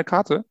nicht eine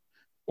Karte?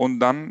 Und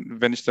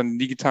dann, wenn ich dann einen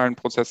digitalen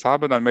Prozess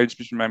habe, dann melde ich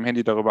mich mit meinem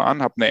Handy darüber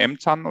an, habe eine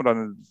M-TAN oder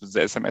eine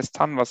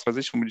SMS-TAN, was weiß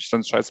ich, womit ich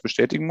dann Scheiß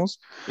bestätigen muss,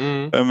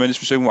 Mhm. wenn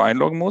ich mich irgendwo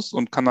einloggen muss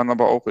und kann dann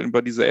aber auch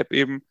über diese App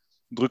eben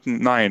drücken,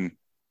 nein,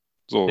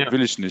 so Ja,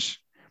 will ich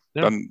nicht.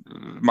 ja. Dann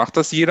macht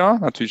das jeder,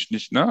 natürlich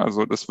nicht, ne?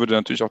 Also das würde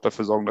natürlich auch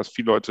dafür sorgen, dass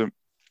viele Leute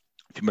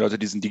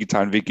diesen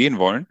digitalen Weg gehen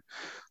wollen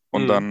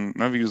und Mhm. dann,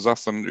 ne, wie du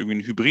sagst, dann irgendwie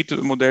ein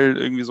Hybridmodell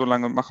irgendwie so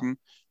lange machen,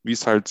 wie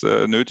es halt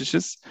nötig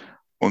ist.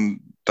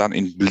 Und dann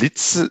in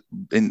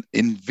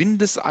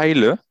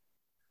Windeseile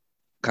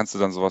kannst du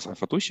dann sowas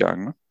einfach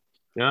durchjagen. Ne?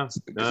 Ja,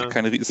 ja.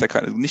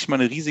 Nicht mal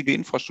eine riesige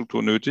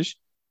Infrastruktur nötig,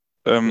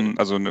 Nee.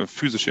 also eine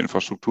physische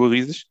Infrastruktur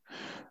riesig.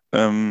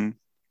 Ähm,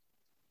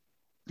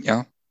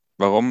 ja,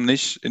 warum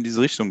nicht in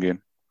diese Richtung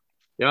gehen?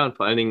 Ja, und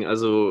vor allen Dingen,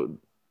 also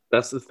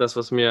das ist das,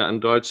 was mir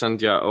an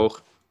Deutschland ja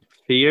auch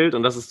fehlt.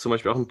 Und das ist zum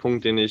Beispiel auch ein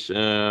Punkt, den ich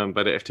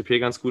bei der FDP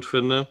ganz gut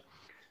finde.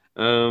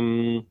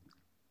 Ähm,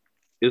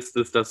 ist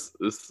es, dass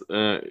es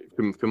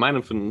für mein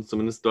Empfinden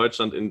zumindest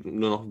Deutschland in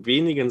nur noch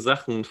wenigen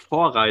Sachen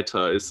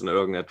Vorreiter ist in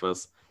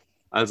irgendetwas.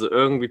 Also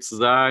irgendwie zu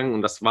sagen,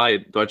 und das war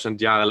Deutschland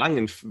jahrelang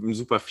in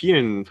super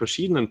vielen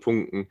verschiedenen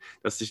Punkten,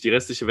 dass sich die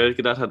restliche Welt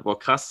gedacht hat, boah,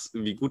 krass,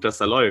 wie gut das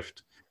da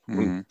läuft.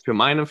 Und Hm, für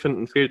mein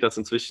Empfinden fehlt das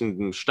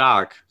inzwischen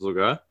stark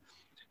sogar,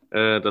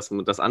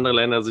 dass andere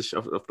Länder sich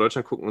auf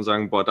Deutschland gucken und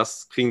sagen, boah,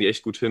 das kriegen die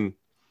echt gut hin.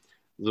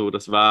 So,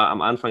 das war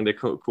am Anfang der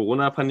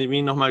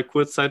Corona-Pandemie nochmal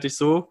kurzzeitig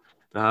so.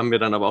 Da haben wir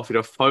dann aber auch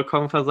wieder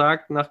vollkommen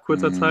versagt nach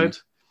kurzer hm,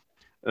 Zeit.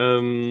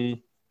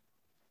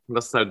 Und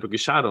das ist halt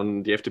wirklich schade.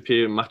 Und die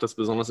FDP macht das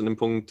besonders in dem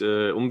Punkt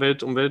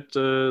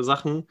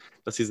Umwelt-Sachen,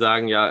 dass sie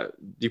sagen, ja,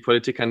 die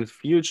Politik kann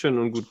viel schön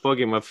und gut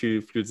vorgehen, aber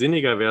viel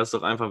sinniger wäre es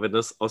doch einfach, wenn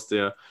das aus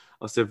der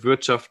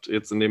Wirtschaft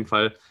jetzt in dem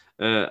Fall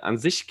an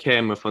sich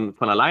käme, von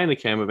alleine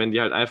käme, wenn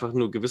die halt einfach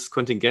nur ein gewisses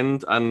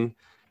Kontingent an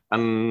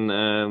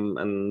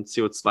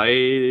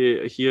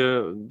CO2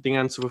 hier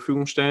Dingern zur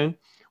Verfügung stellen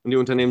und die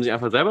Unternehmen sich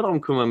einfach selber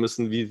darum kümmern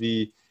müssen, wie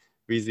sie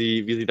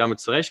damit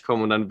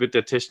zurechtkommen. Und dann wird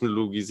der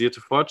technologisierte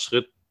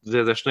Fortschritt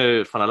sehr, sehr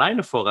schnell von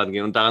alleine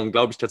vorangehen. Und daran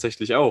glaube ich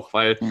tatsächlich auch,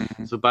 weil hm,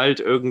 sobald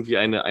irgendwie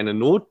eine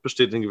Not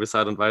besteht in gewisser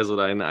Art und Weise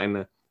oder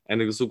eine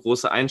so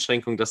große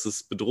Einschränkung, dass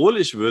es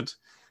bedrohlich wird,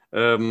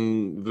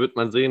 wird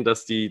man sehen,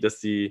 dass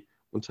die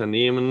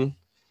Unternehmen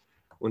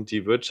und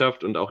die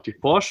Wirtschaft und auch die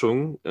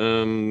Forschung,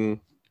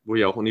 wo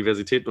ja auch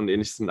Universitäten und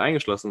ähnliches mit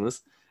eingeschlossen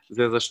ist,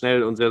 sehr, sehr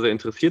schnell und sehr, sehr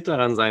interessiert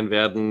daran sein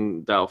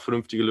werden, da auch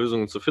vernünftige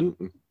Lösungen zu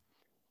finden.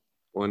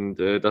 Und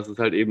das ist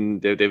halt eben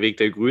der Weg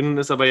der Grünen,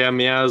 ist aber ja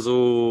mehr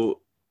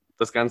so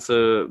das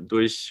Ganze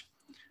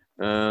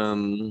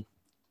ähm,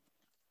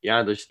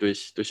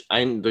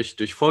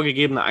 durch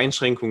vorgegebene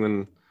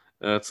Einschränkungen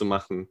zu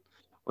machen.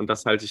 Und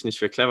das halte ich nicht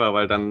für clever,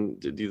 weil dann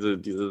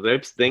diese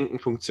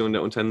Selbstdenkenfunktion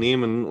der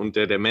Unternehmen und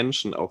der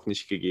Menschen auch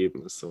nicht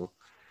gegeben ist. So.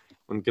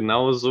 Und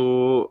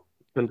genauso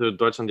könnte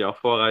Deutschland ja auch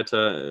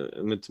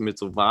Vorreiter mit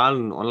so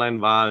Wahlen,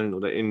 Online-Wahlen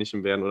oder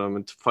ähnlichem werden oder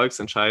mit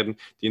Volksentscheiden,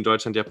 die in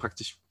Deutschland ja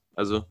praktisch,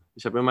 also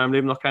ich habe in meinem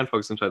Leben noch keinen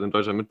Volksentscheid in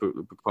Deutschland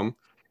mitbekommen.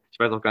 Ich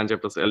weiß auch gar nicht,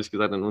 ob das ehrlich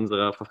gesagt in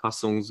unserer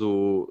Verfassung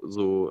so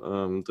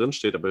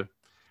drinsteht, aber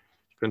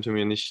ich könnte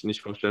mir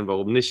nicht vorstellen,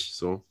 warum nicht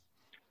so.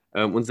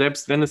 Und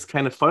selbst wenn es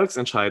keine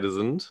Volksentscheide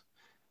sind,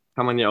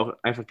 kann man ja auch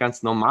einfach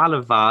ganz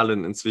normale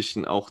Wahlen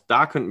inzwischen, auch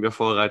da könnten wir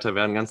Vorreiter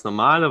werden, ganz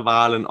normale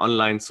Wahlen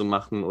online zu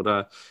machen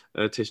oder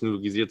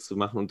technologisiert zu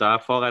machen und da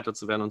Vorreiter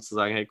zu werden und zu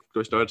sagen, hey, guckt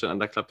euch Deutschland an,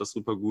 da klappt das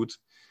super gut.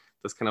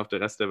 Das kann auf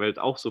der Rest der Welt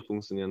auch so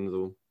funktionieren.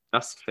 So.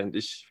 Das fänd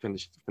ich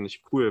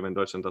cool, wenn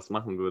Deutschland das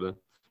machen würde.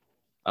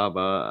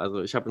 Aber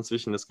also ich habe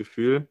inzwischen das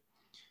Gefühl,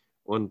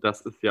 und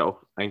das ist ja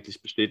auch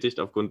eigentlich bestätigt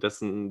aufgrund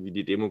dessen, wie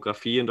die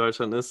Demografie in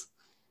Deutschland ist,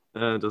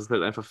 dass es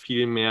halt einfach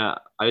viel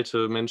mehr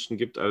alte Menschen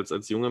gibt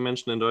als junge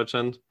Menschen in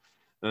Deutschland,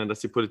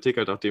 dass die Politik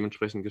halt auch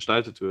dementsprechend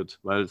gestaltet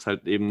wird, weil es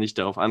halt eben nicht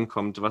darauf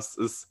ankommt, was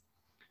ist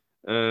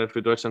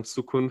für Deutschlands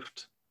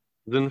Zukunft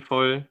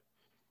sinnvoll.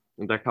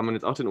 Und da kann man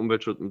jetzt auch den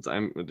Umweltschutz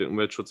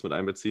mit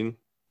einbeziehen,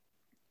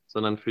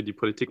 sondern für die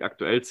Politik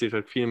aktuell zählt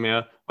halt viel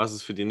mehr, was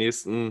ist für die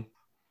nächsten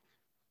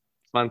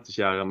 20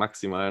 Jahre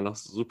maximal noch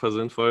super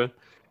sinnvoll.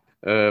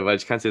 Weil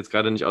ich kann es jetzt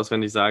gerade nicht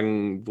auswendig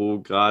sagen, wo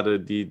gerade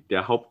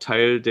der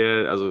Hauptteil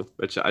also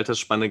welche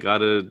Altersspanne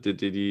gerade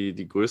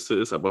die größte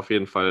ist, aber auf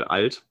jeden Fall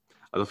alt.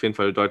 Also auf jeden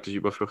Fall deutlich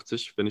über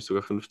 40, wenn nicht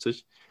sogar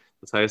 50.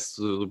 Das heißt,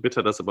 so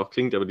bitter das aber auch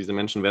klingt, aber diese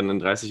Menschen werden in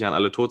 30 Jahren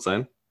alle tot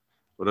sein.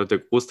 Oder der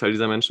Großteil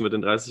dieser Menschen wird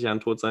in 30 Jahren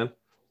tot sein.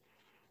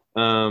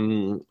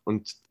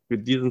 Und für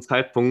diesen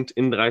Zeitpunkt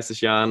in 30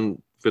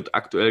 Jahren wird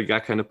aktuell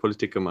gar keine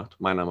Politik gemacht,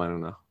 meiner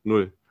Meinung nach.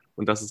 Null.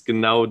 Und das ist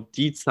genau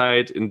die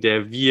Zeit, in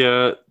der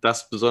wir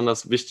das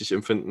besonders wichtig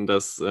empfinden,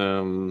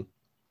 also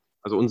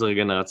unsere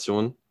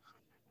Generation,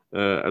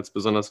 als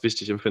besonders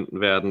wichtig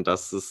empfinden werden,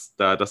 dass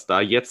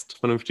da jetzt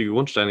vernünftige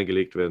Grundsteine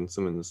gelegt werden,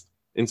 zumindest.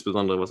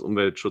 Insbesondere was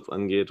Umweltschutz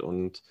angeht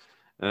und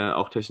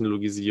auch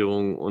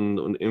Technologisierung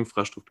und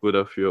Infrastruktur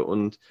dafür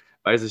und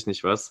weiß ich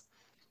nicht was.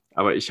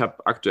 Aber ich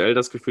habe aktuell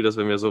das Gefühl, dass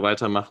wenn wir so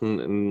weitermachen,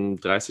 in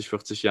 30,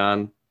 40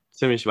 Jahren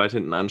ziemlich weit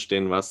hinten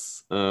anstehen,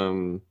 was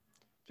den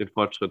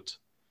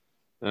Fortschritt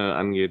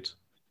angeht.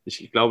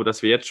 Ich glaube,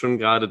 dass wir jetzt schon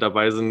gerade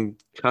dabei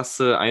sind,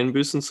 krasse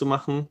Einbüßen zu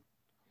machen.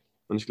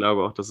 Und ich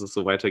glaube auch, dass es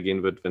so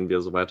weitergehen wird, wenn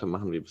wir so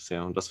weitermachen wie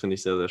bisher. Und das finde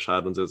ich sehr, sehr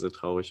schade und sehr, sehr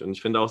traurig. Und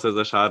ich finde auch sehr,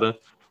 sehr schade,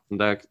 und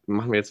da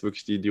machen wir jetzt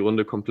wirklich die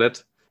Runde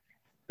komplett,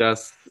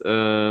 dass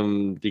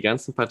die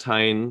ganzen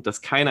Parteien,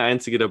 dass keine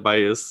einzige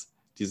dabei ist,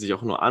 die sich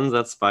auch nur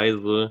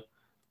ansatzweise,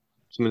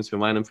 zumindest für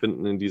mein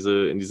Empfinden, in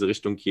diese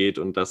Richtung geht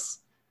und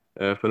das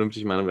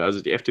vernünftig machen will.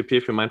 Also die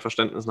FDP für mein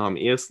Verständnis noch am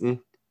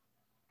ehesten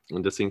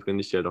und deswegen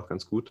finde ich die halt auch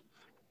ganz gut.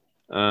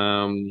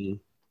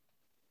 Ähm,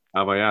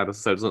 aber ja, das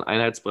ist halt so ein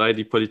Einheitsbrei,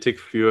 die Politik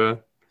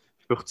für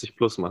 40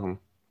 plus machen.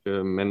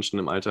 Für Menschen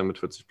im Alter mit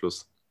 40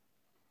 plus.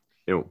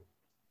 Jo.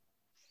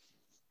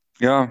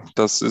 Ja,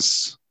 das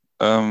ist,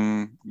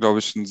 glaube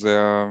ich, also eine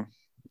sehr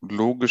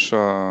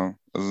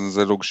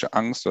logische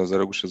Angst oder sehr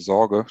logische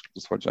Sorge,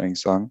 das wollte ich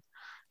eigentlich sagen,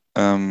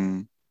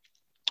 ähm,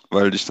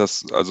 weil da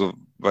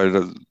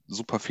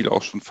super viel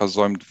auch schon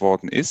versäumt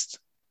worden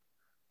ist,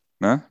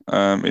 ne?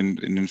 In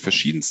den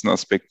verschiedensten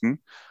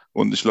Aspekten.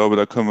 Und ich glaube,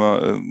 da können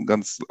wir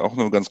auch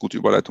eine ganz gute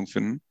Überleitung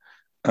finden.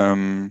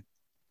 Ähm,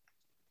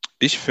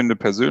 Ich finde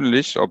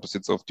persönlich, ob es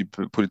jetzt auf die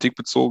Politik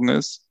bezogen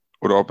ist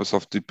oder ob es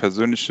auf die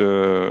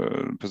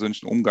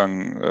persönlichen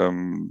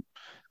Umgang,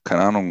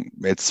 keine Ahnung,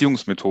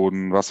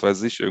 Erziehungsmethoden, was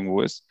weiß ich,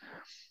 irgendwo ist,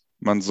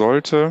 man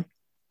sollte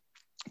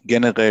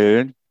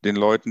generell den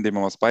Leuten, denen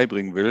man was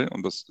beibringen will,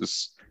 und das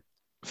ist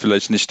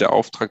vielleicht nicht der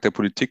Auftrag der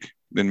Politik,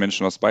 den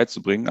Menschen was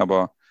beizubringen,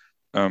 aber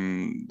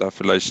da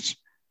vielleicht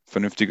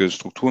vernünftige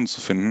Strukturen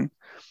zu finden.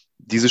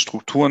 Diese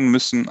Strukturen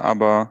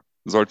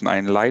sollten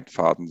ein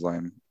Leitfaden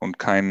sein und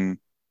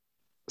kein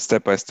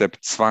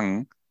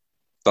Step-by-Step-Zwang,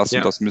 das und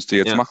Ja, das müsst ihr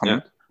jetzt ja, ja,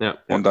 machen. ja,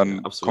 Und ja,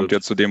 dann kommt ihr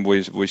absolut. zu dem, wo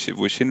ich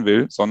hin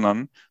will,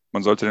 sondern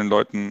man sollte den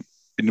Leuten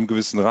in einem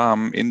gewissen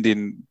Rahmen, in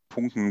den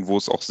Punkten, wo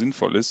es auch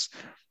sinnvoll ist,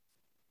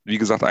 wie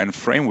gesagt, ein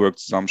Framework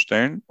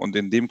zusammenstellen und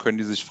in dem können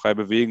die sich frei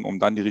bewegen, um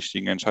dann die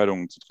richtigen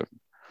Entscheidungen zu treffen.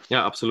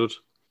 Ja,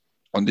 absolut.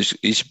 Und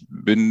ich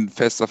bin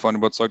fest davon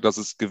überzeugt, dass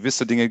es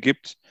gewisse Dinge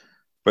gibt,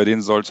 bei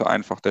denen sollte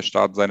einfach der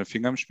Staat seine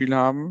Finger im Spiel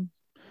haben.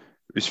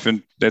 Ich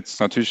finde jetzt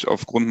natürlich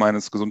aufgrund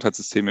meines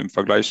Gesundheitssystems im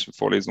Vergleich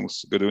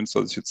Vorlesungsgedöns,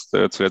 das ich jetzt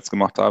zuletzt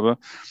gemacht habe,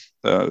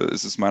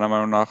 ist es meiner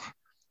Meinung nach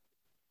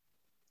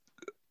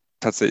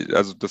tatsächlich,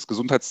 also das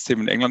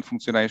Gesundheitssystem in England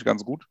funktioniert eigentlich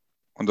ganz gut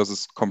und das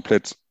ist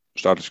komplett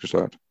staatlich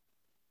gesteuert.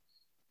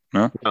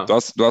 Ne? Ja. Du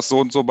hast so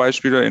und so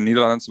Beispiele. In den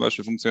Niederlanden zum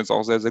Beispiel funktioniert es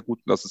auch sehr, sehr gut.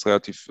 Das ist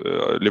relativ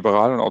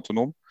liberal und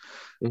autonom.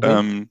 Mhm.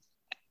 Ähm,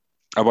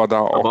 aber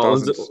auch Aber da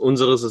sind,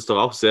 unseres ist doch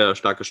auch sehr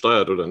stark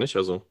gesteuert, oder nicht?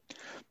 Also,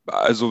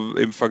 also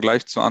im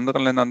Vergleich zu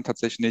anderen Ländern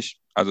tatsächlich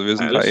nicht. Also wir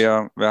sind da ehrlich?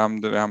 eher, wir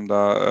haben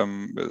da,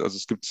 also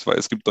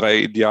es gibt drei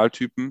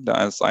Idealtypen.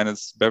 Das eine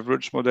ist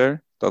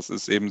Beveridge-Modell. Das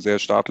ist eben sehr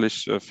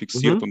staatlich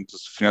fixiert Mhm. und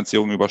das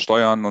Finanzierung über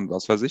Steuern und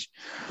was weiß ich.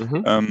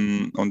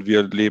 Mhm. Und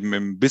wir leben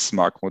im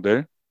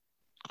Bismarck-Modell.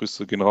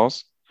 Grüße gehen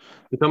raus.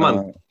 Guter Äh,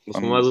 Mann, muss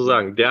man an mal so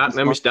sagen. Der hat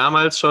Bismarck. nämlich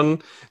damals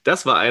schon,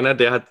 das war einer,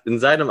 der hat in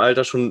seinem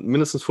Alter schon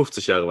mindestens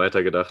 50 Jahre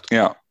weitergedacht.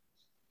 Ja, das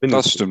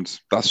Mindestens.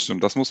 stimmt. Das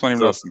stimmt. Das muss man ihm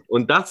So. lassen.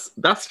 Und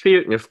das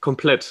fehlt mir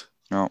komplett.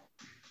 Ja,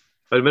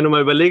 Weil wenn du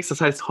mal überlegst,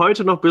 das heißt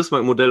heute noch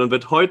Bismarck-Modell und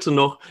wird heute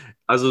noch,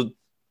 also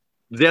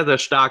sehr, sehr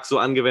stark so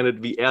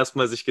angewendet, wie er es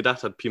mal sich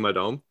gedacht hat, Pi mal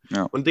Daumen.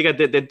 ja, Und Digga,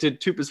 der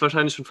Typ ist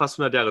wahrscheinlich schon fast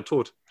 100 Jahre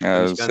tot. Also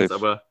ja, nicht ganz, safe.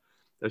 aber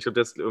ich glaube,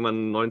 der ist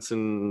irgendwann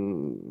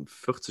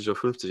 1940 oder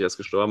 50 erst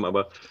gestorben,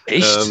 aber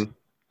Echt? ähm,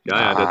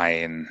 ja,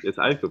 Nein. der ist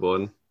alt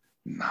geworden.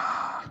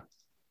 Na,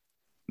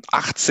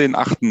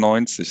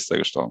 1898 ist er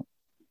gestorben.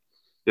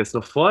 Der ist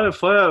noch vor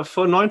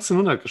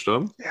 1900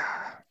 gestorben. Ja,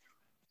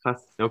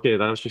 Krass. Ja, okay,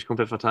 da habe ich mich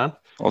komplett vertan.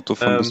 Otto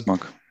von Ähm,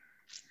 Bismarck.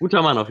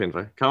 guter Mann auf jeden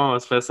Fall. Kann man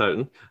was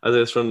festhalten. Also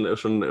er ist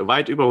schon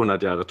weit über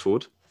 100 Jahre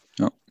tot.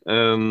 Ja.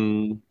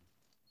 Ähm,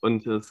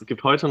 und es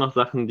gibt heute noch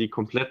Sachen, die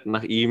komplett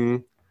nach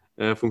ihm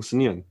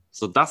funktionieren.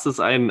 So, das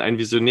ist ein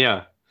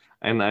Visionär.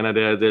 Einer,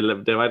 der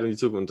weit in die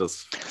Zukunft.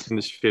 Das, finde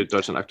ich, fehlt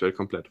Deutschland aktuell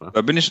komplett, wa?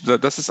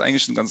 Das ist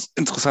eigentlich ein ganz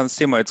interessantes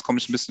Thema. Jetzt komme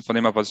ich ein bisschen von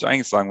dem ab, was ich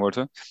eigentlich sagen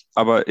wollte.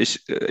 Aber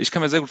ich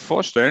kann mir sehr gut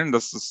vorstellen,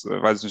 dass es,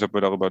 weiß ich nicht, ob wir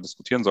darüber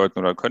diskutieren sollten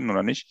oder können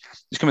oder nicht.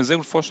 Ich kann mir sehr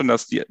gut vorstellen,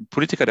 dass die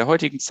Politiker der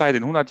heutigen Zeit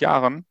in 100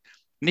 Jahren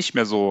nicht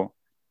mehr so,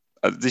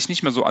 also sich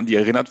nicht mehr so an die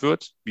erinnert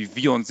wird, wie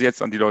wir uns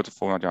jetzt an die Leute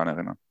vor 100 Jahren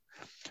erinnern.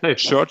 Safe.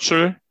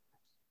 Churchill,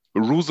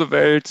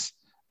 Roosevelt,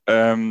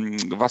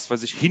 was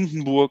weiß ich,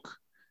 Hindenburg,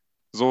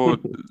 so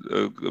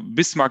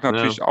Bismarck Ja,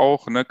 natürlich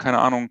auch, ne, keine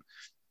Ahnung,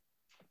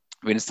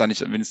 wenn es da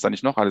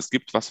nicht noch alles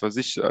gibt, was weiß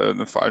ich,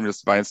 vor allem,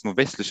 das waren jetzt nur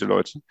westliche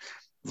Leute.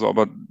 So,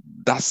 aber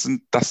das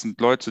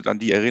sind Leute, an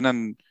die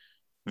erinnern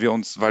wir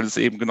uns, weil es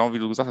eben genau wie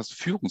du gesagt hast,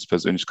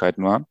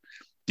 Führungspersönlichkeiten waren,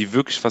 die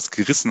wirklich was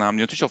gerissen haben,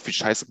 die natürlich auch viel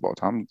Scheiße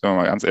gebaut haben, sagen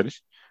wir mal ganz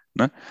ehrlich,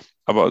 ne?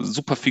 Aber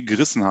super viel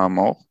gerissen haben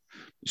auch.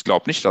 Ich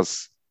glaube nicht,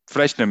 dass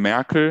vielleicht eine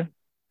Merkel,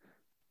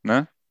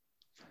 ne?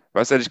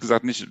 Weiß ehrlich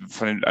gesagt nicht,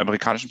 von den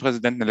amerikanischen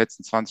Präsidenten der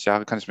letzten 20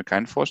 Jahre kann ich mir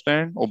keinen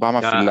vorstellen. Obama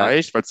ja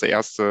vielleicht, weil es der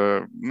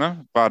erste,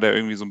 ne, war, der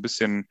irgendwie so ein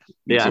bisschen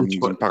eher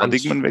so ein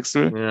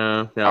Paradigmenwechsel.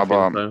 ja, auf jeden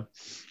Aber Fall.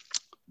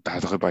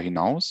 darüber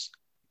hinaus,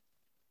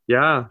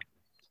 Ja,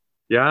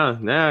 ja,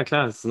 naja,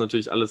 klar, es ist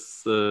natürlich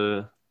alles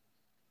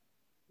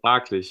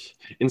fraglich.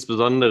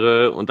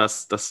 Insbesondere, und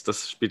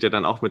das spielt ja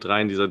dann auch mit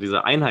rein,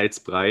 dieser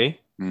Einheitsbrei.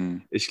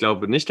 hm, Ich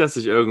glaube nicht, dass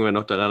sich irgendwer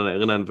noch daran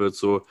erinnern wird,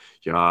 so,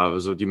 ja,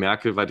 so die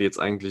Merkel, war die jetzt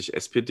eigentlich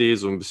SPD,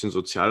 so ein bisschen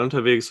sozial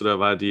unterwegs oder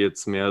war die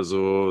jetzt mehr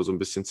so ein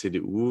bisschen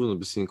CDU, so ein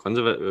bisschen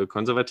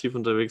konservativ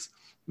unterwegs?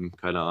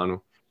 Keine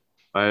Ahnung.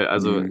 Weil,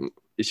 also, hm,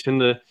 ich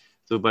finde,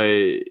 so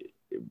bei,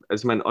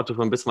 also ich meine, Otto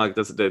von Bismarck,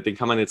 den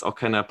kann man jetzt auch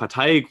keiner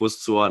Partei groß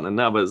zuordnen,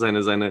 ne? Aber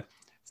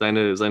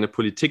seine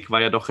Politik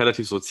war ja doch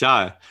relativ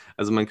sozial.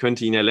 Also man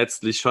könnte ihn ja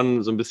letztlich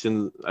schon so ein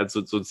bisschen als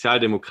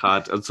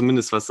Sozialdemokrat, also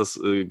zumindest was das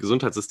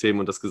Gesundheitssystem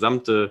und das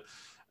gesamte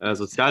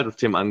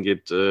Sozialsystem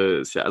angeht,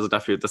 ist ja, also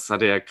dafür, das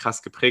hat er ja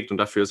krass geprägt und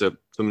dafür ist er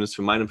zumindest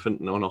für mein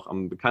Empfinden auch noch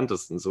am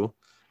bekanntesten so.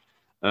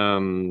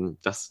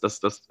 Das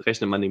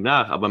rechnet man ihm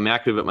nach. Aber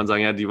Merkel wird man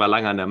sagen, ja, die war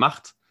lange an der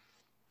Macht.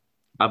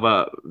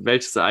 Aber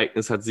welches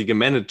Ereignis hat sie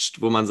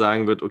gemanagt, wo man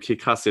sagen wird, okay,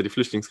 krass, ja, die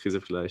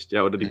Flüchtlingskrise vielleicht,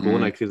 ja, oder die hm,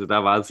 Corona-Krise,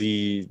 da war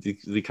sie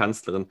die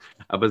Kanzlerin.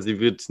 Aber sie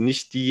wird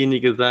nicht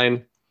diejenige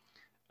sein,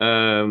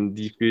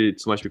 die für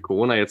zum Beispiel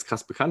Corona jetzt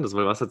krass bekannt ist,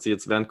 weil was hat sie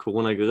jetzt während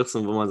Corona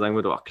gerissen, wo man sagen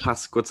würde, ach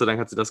krass, Gott sei Dank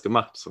hat sie das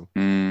gemacht. So.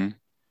 hm.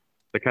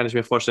 Da kann ich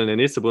mir vorstellen, der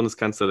nächste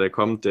Bundeskanzler, der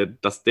kommt,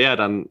 dass der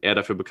dann eher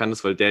dafür bekannt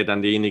ist, weil der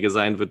dann derjenige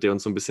sein wird, der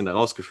uns so ein bisschen da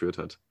rausgeführt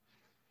hat.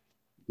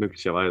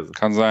 Möglicherweise.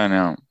 Kann sein,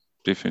 ja,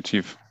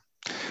 definitiv.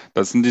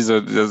 Das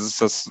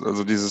ist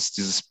also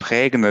dieses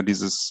Prägende,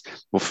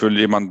 wofür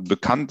jemand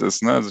bekannt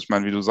ist, ne? Also ich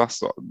meine, wie du sagst,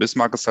 so,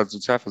 Bismarck ist halt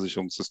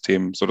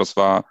Sozialversicherungssystem, so das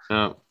war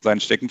Ja. sein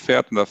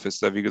Steckenpferd und dafür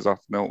ist er, wie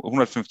gesagt, ne,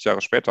 150 Jahre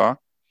später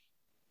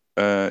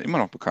immer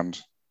noch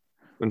bekannt.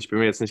 Und ich bin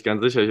mir jetzt nicht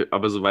ganz sicher,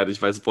 aber soweit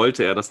ich weiß,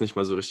 wollte er das nicht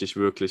mal so richtig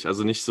wirklich.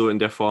 Also nicht so in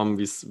der Form,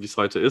 wie es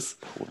heute ist,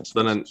 Oh, das weiß ich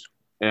sondern nicht.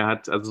 er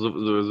hat, also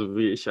so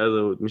wie ich,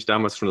 also mich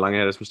damals schon lange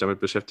her, dass ich mich damit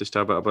beschäftigt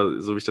habe, aber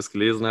so wie ich das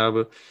gelesen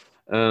habe,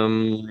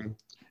 ähm,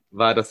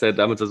 war, dass er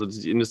damals, also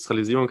die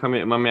Industrialisierung kam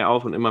ja immer mehr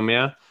auf und immer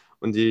mehr.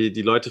 Und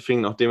die Leute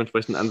fingen auch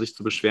dementsprechend an, sich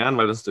zu beschweren,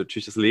 weil das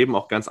natürlich das Leben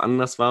auch ganz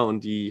anders war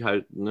und die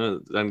halt,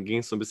 ne, dann ging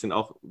es so ein bisschen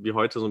auch wie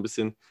heute so ein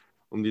bisschen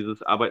um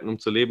dieses Arbeiten, um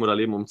zu leben oder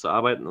Leben, um zu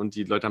arbeiten. Und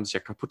die Leute haben sich ja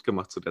kaputt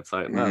gemacht zu der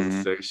Zeit. Ne? Also das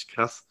ist Mhm. ja echt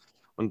krass.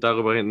 Und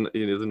darüber hin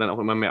sind dann auch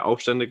immer mehr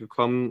Aufstände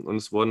gekommen und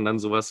es wurden dann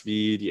sowas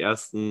wie die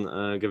ersten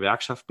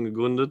Gewerkschaften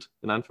gegründet,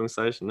 in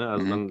Anführungszeichen. Ne?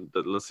 Also Mhm.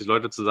 dann, dass sich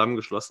Leute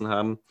zusammengeschlossen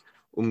haben,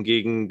 um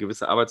gegen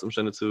gewisse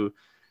Arbeitsumstände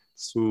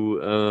zu,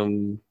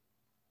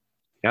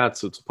 ja,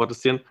 zu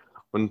protestieren.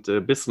 Und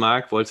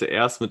Bismarck wollte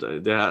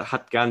der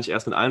hat gar nicht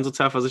erst mit allen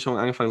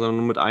Sozialversicherungen angefangen, sondern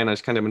nur mit einer.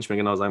 Ich kann dir aber nicht mehr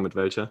genau sagen, mit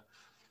welcher.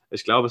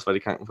 Ich glaube, es war die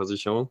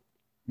Krankenversicherung.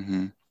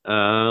 Mhm.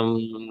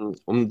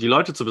 Um die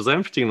Leute zu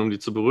besänftigen, um die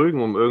zu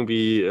beruhigen, um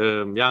irgendwie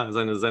ja,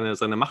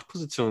 seine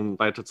Machtposition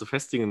weiter zu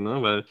festigen,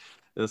 ne? Weil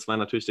es war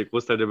natürlich der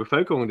Großteil der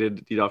Bevölkerung,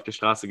 die da auf die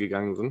Straße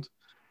gegangen sind.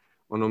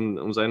 Und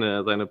um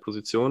seine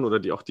Position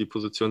oder auch die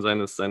Position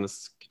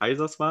seines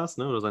Kaisers war es,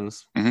 ne? Oder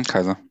Mhm.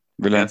 Kaiser.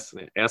 Wilhelm.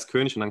 erst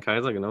König und dann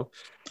Kaiser, genau.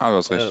 Ah, du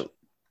hast Äh, recht.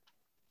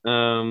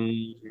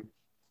 ähm,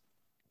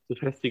 zu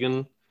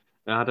festigen,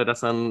 hat er das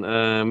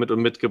dann mit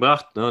und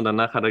mitgebracht. Ne? Und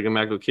danach hat er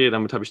gemerkt, okay,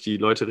 damit habe ich die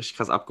Leute richtig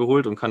krass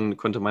abgeholt und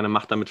konnte meine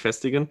Macht damit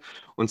festigen.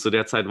 Und zu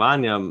der Zeit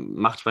waren ja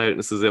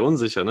Machtverhältnisse sehr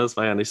unsicher. Ne? Es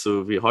war ja nicht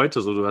so wie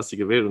heute, so du hast sie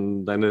gewählt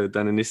und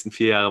deine nächsten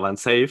 4 Jahre waren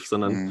safe,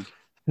 sondern Mhm.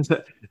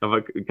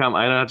 da kam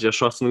einer, hat dich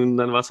erschossen und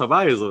dann war es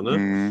vorbei. So,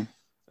 ne?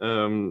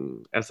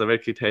 Mhm. Erster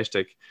Weltkrieg,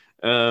 Hashtag.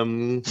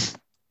 Ähm,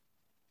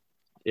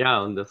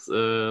 ja, und das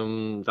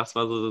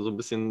war so ein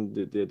bisschen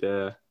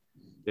der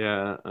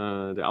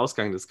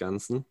Ausgang des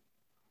Ganzen.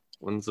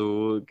 Und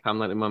so kam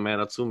dann immer mehr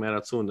dazu, mehr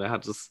dazu. Und er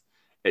hat es,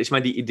 ich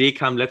meine, die Idee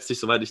kam letztlich,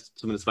 soweit ich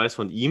zumindest weiß,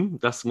 von ihm.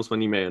 Das muss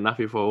man ihm ja nach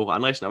wie vor hoch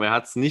anrechnen. Aber er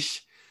hat es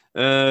nicht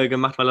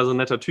gemacht, weil er so ein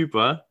netter Typ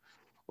war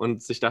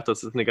und sich dachte,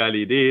 das ist eine geile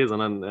Idee,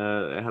 sondern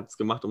er hat es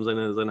gemacht, um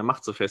seine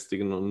Macht zu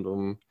festigen und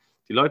um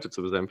die Leute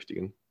zu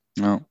besänftigen.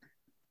 Ja.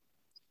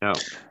 Ja.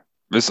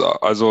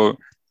 Also,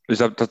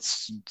 ich habe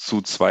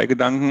dazu zwei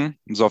Gedanken.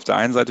 So auf der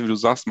einen Seite, wie du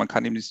sagst, man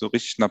kann ihm nicht so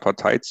richtig einer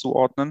Partei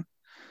zuordnen.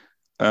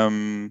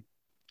 Ähm,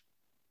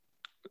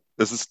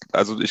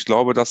 also ich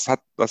glaube, das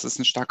ist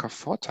ein starker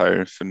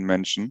Vorteil für einen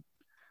Menschen,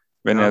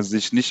 wenn er Ja,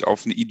 sich nicht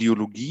auf eine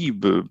Ideologie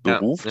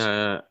beruft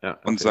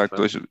auf und jeden sagt,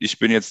 Fall. ich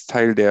bin jetzt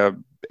Teil der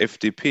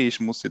FDP, ich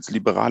muss jetzt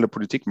liberale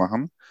Politik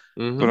machen,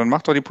 Mhm. sondern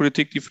macht doch die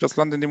Politik, die für das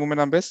Land in dem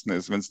Moment am besten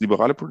ist. Wenn es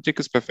liberale Politik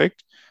ist,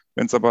 perfekt.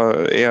 Wenn es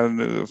aber eher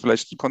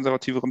vielleicht einen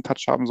konservativeren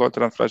Touch haben sollte,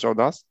 dann vielleicht auch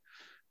das.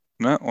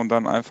 Ne? Und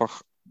dann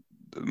einfach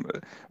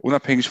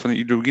unabhängig von den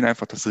Ideologien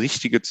einfach das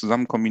Richtige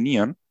zusammen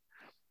kombinieren.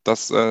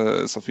 Das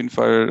ist auf jeden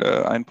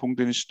Fall ein Punkt,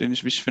 den ich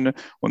wichtig finde.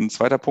 Und ein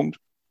zweiter Punkt,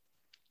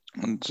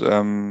 und ich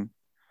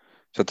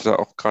hatte da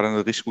auch gerade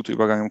eine richtig gute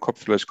Übergang im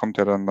Kopf, vielleicht kommt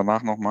er dann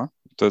danach nochmal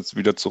das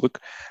wieder zurück.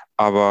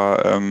 Aber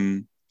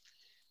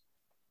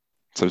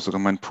jetzt habe ich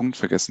sogar meinen Punkt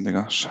vergessen,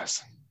 Digga.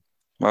 Scheiße.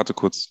 Warte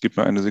kurz, gib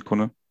mir eine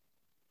Sekunde.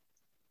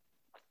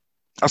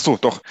 Ach so,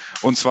 doch.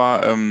 Und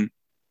zwar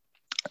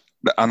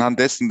anhand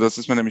dessen, das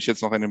ist mir nämlich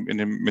jetzt noch mit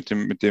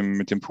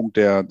dem Punkt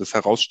des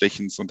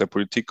Herausstechens und der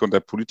Politik und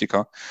der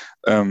Politiker.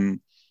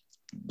 Ähm,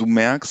 Du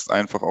merkst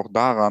einfach auch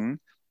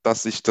daran,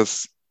 dass sich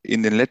das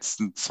in den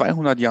letzten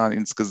 200 Jahren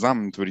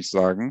insgesamt, würde ich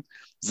sagen,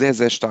 sehr,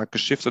 sehr stark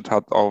geschiftet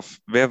hat auf,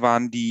 wer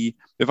waren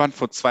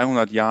vor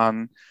 200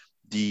 Jahren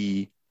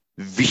die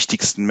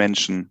wichtigsten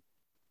Menschen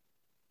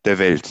der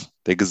Welt,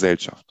 der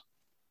Gesellschaft,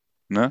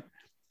 ne?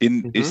 Ich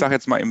Mhm. sage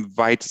jetzt mal im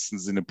weitesten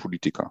Sinne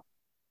Politiker.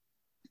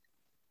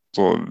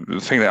 So,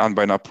 fängt er an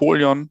bei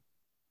Napoleon,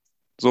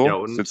 Ja, so,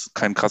 ist und jetzt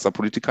kein krasser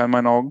Politiker in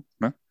meinen Augen,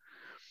 ne?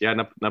 ja,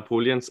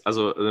 Napoleons,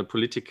 also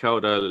Politiker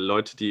oder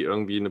Leute, die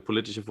irgendwie eine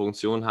politische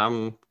Funktion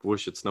haben, wo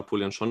ich jetzt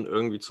Napoleon schon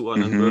irgendwie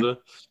zuordnen Mhm.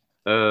 würde,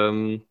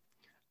 ähm,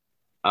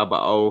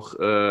 aber auch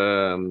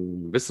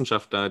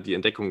Wissenschaftler, die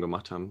Entdeckungen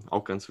gemacht haben.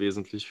 Auch ganz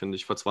wesentlich, finde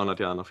ich, vor 200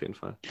 Jahren auf jeden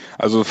Fall.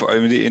 Also vor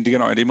allem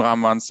genau in dem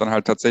Rahmen waren es dann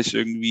halt tatsächlich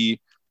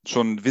irgendwie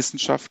schon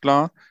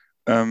Wissenschaftler,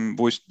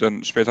 wo ich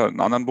dann später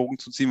einen anderen Bogen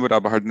zu ziehen würde,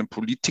 aber halt eine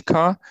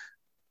Politiker,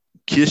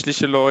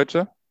 kirchliche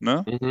Leute,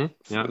 ne? Mhm,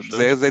 ja, Sehr,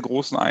 stimmt. sehr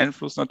großen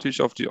Einfluss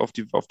natürlich auf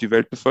die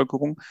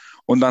Weltbevölkerung.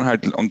 Und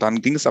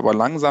dann ging es aber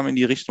langsam in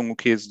die Richtung,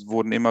 okay, es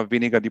wurden immer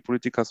weniger die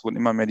Politiker, es wurden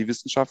immer mehr die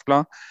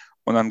Wissenschaftler.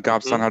 Und dann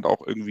gab es dann Mhm, halt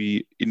auch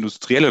irgendwie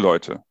industrielle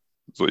Leute.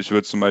 So, ich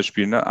würde zum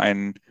Beispiel, ne,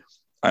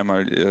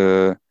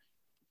 einmal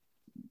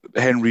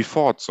Henry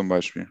Ford zum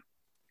Beispiel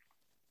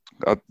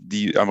hat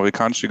die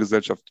amerikanische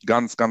Gesellschaft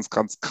ganz, ganz,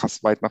 ganz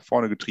krass weit nach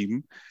vorne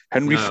getrieben.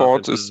 Henry ja, auf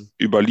Ford jeden Fall. ist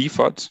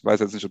überliefert, weiß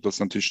jetzt nicht, ob das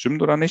natürlich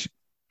stimmt oder nicht,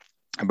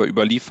 aber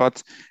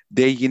überliefert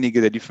derjenige,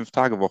 der die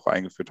Fünf-Tage-Woche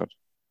eingeführt hat.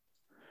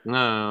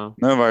 Ja,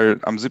 Ne, weil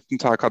am siebten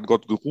Tag hat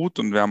Gott geruht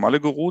und wir haben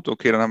alle geruht.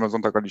 Okay, dann haben wir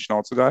Sonntag halt die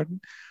Schnauze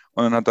gehalten.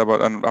 Und dann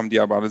haben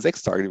die aber alle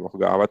 6 Tage die Woche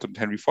gearbeitet. Und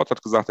Henry Ford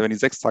hat gesagt, wenn die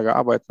 6 Tage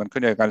arbeiten, dann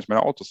können die ja gar nicht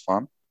mehr Autos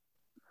fahren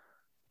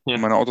und ja,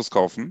 meine Autos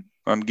kaufen.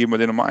 Dann geben wir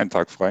denen nochmal einen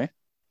Tag frei.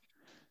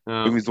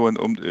 ja,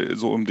 Irgendwie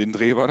so um den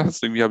Dreh war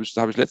das. Irgendwie habe ich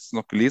letztens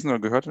noch gelesen oder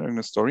gehört in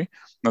irgendeiner Story. Und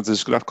dann hat sie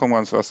sich gedacht, komm,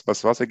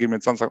 was, wir geben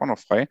jetzt Samstag auch noch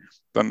frei.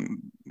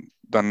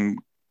 Dann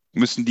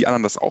müssen die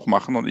anderen das auch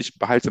machen und ich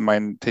behalte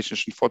meinen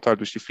technischen Vorteil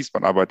durch die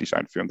Fließbandarbeit, die ich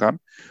einführen kann.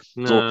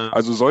 So, ja,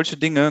 also solche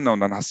Dinge, ne, und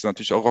dann hast du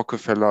natürlich auch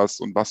Rockefellers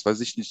und was weiß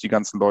ich nicht, die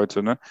ganzen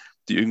Leute, ne,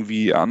 die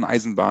irgendwie an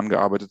Eisenbahnen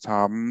gearbeitet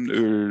haben,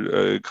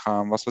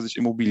 Ölkram, was weiß ich,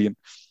 Immobilien.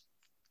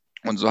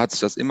 Und so hat sich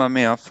das immer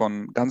mehr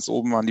von ganz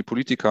oben an die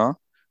Politiker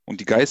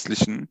und die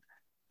Geistlichen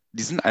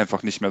die sind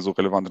einfach nicht mehr so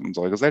relevant in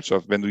unserer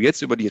Gesellschaft. Wenn du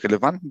jetzt über die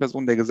relevanten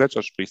Personen der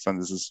Gesellschaft sprichst, dann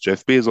ist es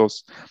Jeff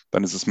Bezos,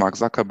 dann ist es Mark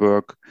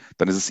Zuckerberg,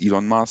 dann ist es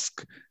Elon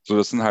Musk. So,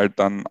 das sind halt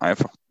dann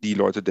einfach die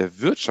Leute der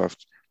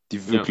Wirtschaft, die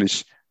Ja,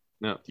 wirklich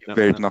ja, die ja,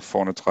 Welt ja, nach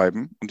vorne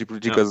treiben. Und die ja.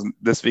 Politiker sind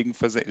deswegen,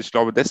 ich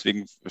glaube,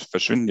 deswegen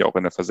verschwinden die auch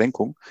in der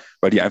Versenkung,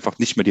 weil die einfach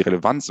nicht mehr die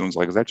Relevanz in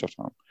unserer Gesellschaft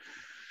haben.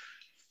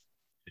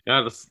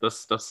 Ja, das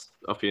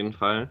auf jeden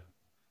Fall.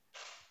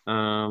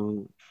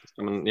 Das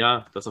kann man,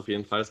 ja, das auf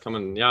jeden Fall. Das kann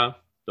man, ja,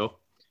 doch.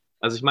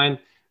 Also ich meine,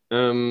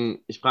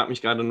 ich frage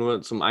mich gerade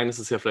nur, zum einen ist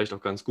es ja vielleicht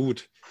auch ganz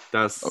gut,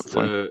 dass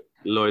Voll.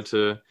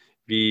 Leute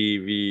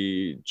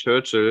wie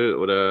Churchill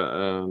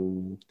oder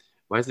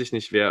weiß ich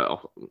nicht, wer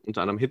auch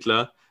unter anderem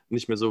Hitler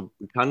nicht mehr so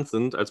bekannt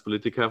sind als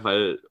Politiker,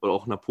 weil, oder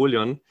auch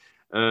Napoleon,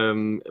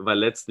 weil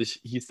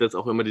letztlich hieß das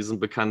auch immer, die sind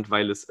bekannt,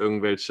 weil es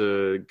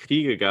irgendwelche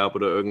Kriege gab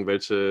oder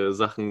irgendwelche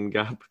Sachen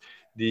gab,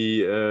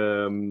 die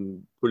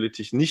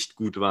politisch nicht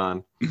gut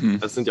waren. Mhm.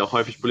 Das sind ja auch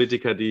häufig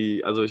Politiker,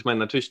 die, also ich meine,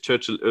 natürlich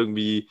Churchill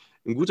irgendwie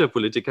ein guter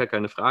Politiker,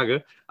 keine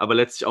Frage, aber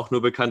letztlich auch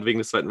nur bekannt wegen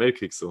des Zweiten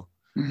Weltkriegs so.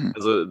 Mhm.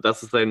 Also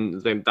das ist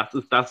das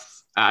ist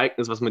das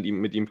Ereignis, was man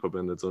mit ihm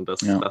verbindet. So. Und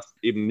dass Ja, das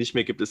eben nicht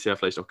mehr gibt, ist ja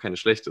vielleicht auch keine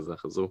schlechte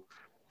Sache. So.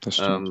 das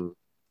stimmt. Ähm,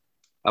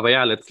 aber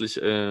ja, letztlich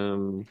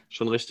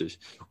schon richtig.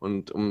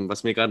 Und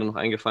was mir gerade noch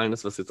eingefallen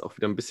ist, was jetzt auch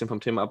wieder ein bisschen vom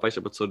Thema abweicht,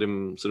 aber zu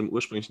dem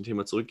ursprünglichen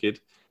Thema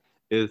zurückgeht,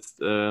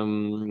 ist,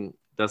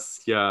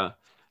 dass ja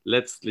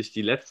letztlich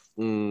die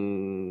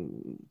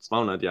letzten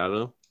 200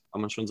 Jahre,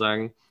 kann man schon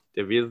sagen,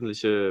 der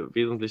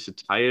wesentliche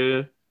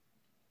Teil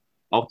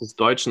auch des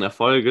deutschen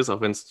Erfolges,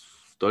 auch wenn es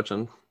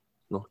Deutschland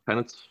noch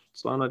keine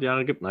 200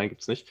 Jahre gibt, nein,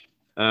 gibt es nicht,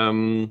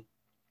 aber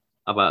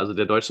also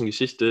der deutschen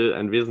Geschichte,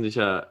 ein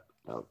wesentlicher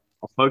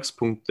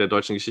Erfolgspunkt der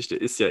deutschen Geschichte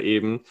ist ja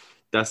eben,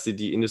 dass sie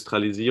die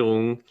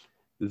Industrialisierung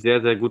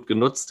sehr, sehr gut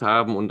genutzt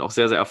haben und auch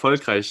sehr, sehr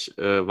erfolgreich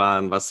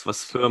waren,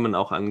 was Firmen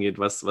auch angeht,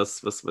 weiß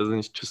ich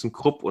nicht,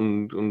 ThyssenKrupp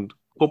und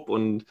Krupp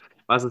und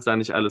was es da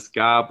nicht alles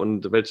gab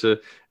und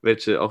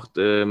welche auch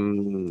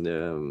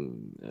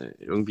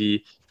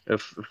irgendwie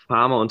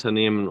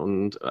Pharmaunternehmen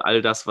und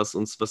all das, was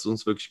uns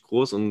wirklich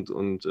groß und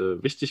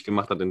wichtig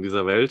gemacht hat in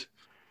dieser Welt,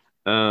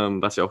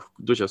 was ja auch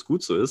durchaus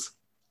gut so ist,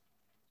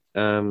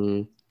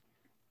 ähm,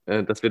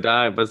 dass wir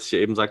da, was ich ja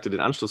eben sagte, den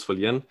Anschluss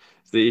verlieren,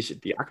 sehe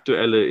ich die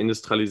aktuelle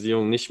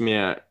Industrialisierung nicht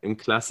mehr in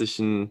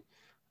der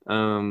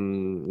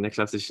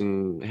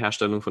klassischen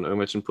Herstellung von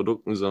irgendwelchen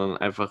Produkten, sondern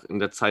einfach in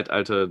der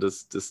Zeitalter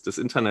des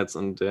Internets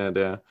und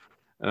der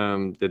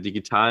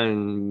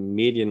digitalen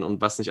Medien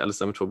und was nicht alles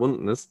damit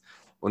verbunden ist.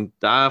 Und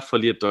da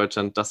verliert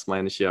Deutschland, das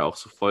meine ich ja auch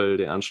so voll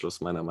den Anschluss,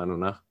 meiner Meinung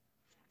nach.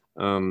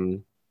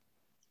 Ähm,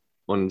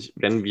 und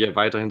wenn wir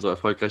weiterhin so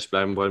erfolgreich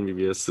bleiben wollen, wie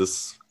wir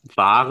es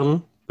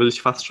waren, will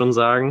ich fast schon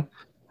sagen,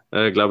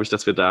 glaube ich,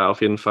 dass wir da auf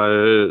jeden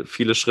Fall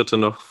viele Schritte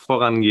noch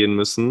vorangehen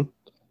müssen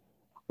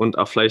und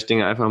auch vielleicht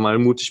Dinge einfach mal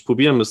mutig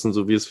probieren müssen,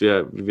 so wie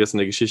wir es in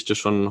der Geschichte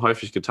schon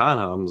häufig getan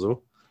haben.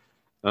 So.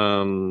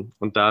 Und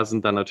da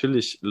sind dann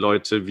natürlich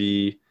Leute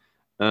wie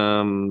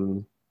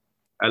ähm,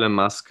 Elon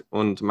Musk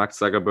und Mark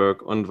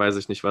Zuckerberg und weiß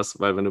ich nicht was,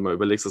 weil wenn du mal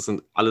überlegst, das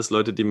sind alles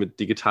Leute, die mit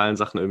digitalen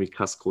Sachen irgendwie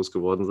krass groß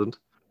geworden sind.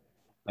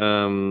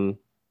 Ähm,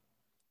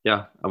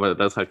 ja, aber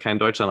da ist halt kein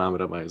deutscher Name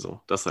dabei,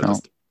 so. Das ist halt Ja.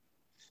 das Ding.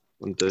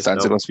 Und Das ich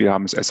Einzige, glaube, was wir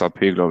haben, ist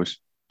SAP, glaube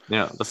ich.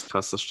 ja, das ist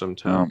krass, das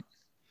stimmt, Ja. ja.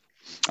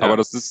 Aber Ja.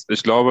 das ist,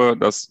 ich glaube,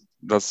 das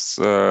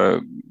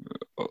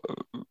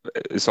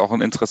ist auch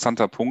ein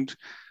interessanter Punkt.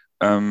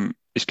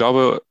 Ich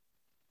glaube,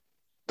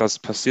 das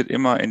passiert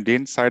immer in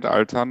den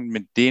Zeitaltern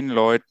mit den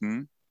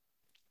Leuten,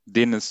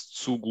 denen es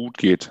zu gut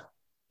geht.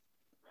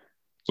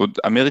 So,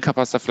 Amerika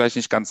passt da vielleicht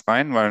nicht ganz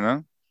rein, weil,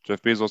 ne,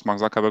 Jeff Bezos, Mark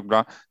Zuckerberg,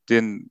 bla,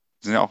 denen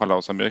sind ja auch alle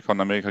aus Amerika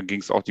und Amerika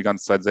ging es auch die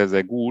ganze Zeit sehr,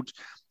 sehr gut.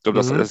 Ich glaube,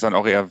 das Mhm. ist dann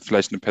auch eher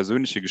vielleicht eine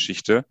persönliche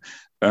Geschichte.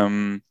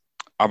 Ähm,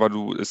 aber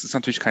es ist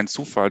natürlich kein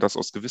Zufall, dass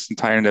aus gewissen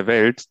Teilen der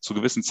Welt zu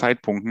gewissen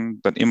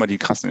Zeitpunkten dann immer die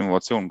krassen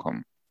Innovationen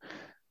kommen.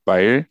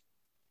 Weil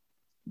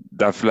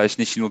da vielleicht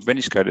nicht die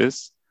Notwendigkeit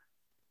ist,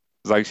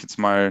 sage ich jetzt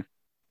mal,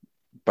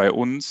 bei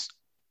uns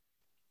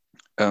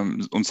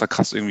da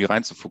krass irgendwie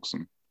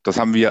reinzufuchsen. Das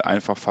haben wir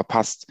einfach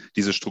verpasst,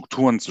 diese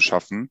Strukturen zu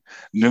schaffen.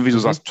 Ne, wie du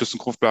Mhm. sagst,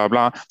 ThyssenKrupp, bla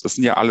bla, das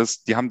sind ja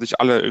alles, die haben sich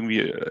alle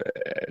irgendwie,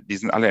 die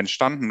sind alle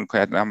entstanden und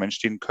haben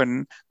entstehen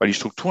können, weil die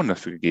Strukturen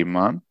dafür gegeben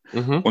waren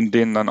Mhm. und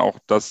denen dann auch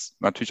das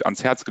natürlich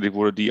ans Herz gelegt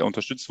wurde, die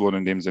unterstützt wurden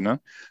in dem Sinne.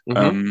 Mhm.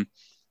 Ähm,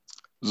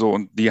 so,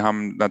 und die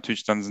haben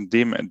natürlich dann sind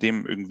dem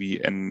irgendwie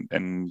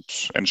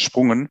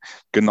entsprungen.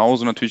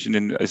 Genauso natürlich in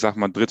den, ich sag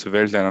mal, dritte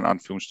Weltländern, in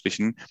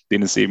Anführungsstrichen,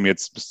 denen es eben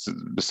jetzt bis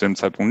zu dem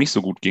Zeitpunkt nicht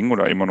so gut ging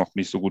oder immer noch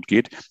nicht so gut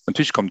geht.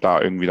 Natürlich kommt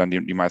da irgendwie dann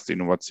die meiste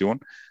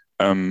Innovation.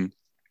 Ähm,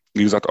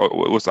 wie gesagt,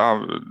 USA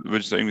würde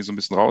ich da irgendwie so ein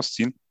bisschen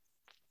rausziehen.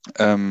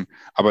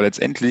 Aber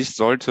letztendlich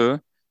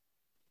sollte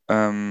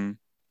ähm,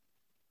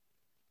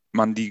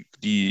 man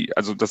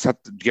also das hat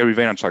Gary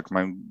Vaynerchuk,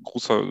 mein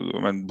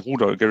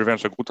Bruder, Gary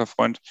Vaynerchuk, guter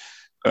Freund,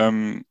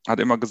 hat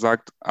immer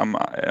gesagt,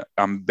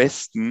 am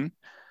besten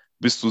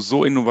bist du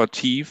so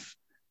innovativ,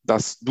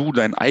 dass du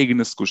dein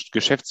eigenes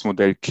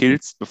Geschäftsmodell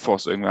killst, bevor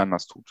es irgendwer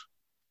anders tut.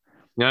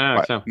 Ja,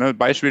 ja, klar. Ne,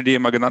 Beispiel, die er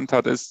immer genannt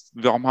hat, ist,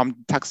 warum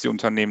haben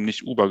Taxiunternehmen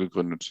nicht Uber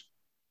gegründet?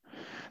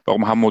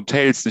 Warum haben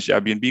Hotels nicht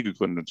Airbnb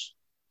gegründet?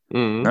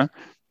 Mhm. Ne?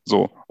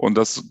 So, und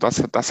das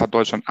hat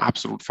Deutschland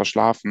absolut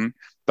verschlafen,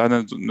 da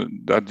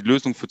die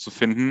Lösung für zu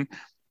finden,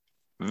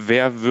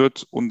 wer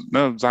wird, und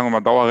ne, sagen wir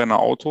mal Dauerrenner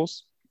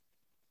Autos.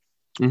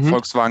 Mhm.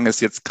 Volkswagen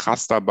ist jetzt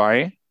krass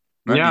dabei,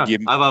 ne? Die Ja,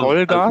 geben aber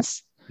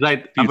Vollgas,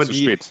 viel aber zu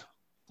spät.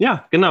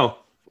 ja, genau.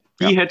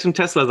 Ja, Die hätten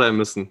Tesla sein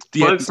müssen.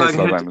 die hätten Volkswagen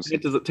Tesla sein müssen.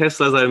 hätte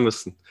Tesla sein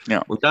müssen.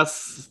 Ja, Und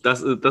das ist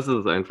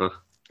es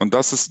einfach. und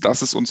das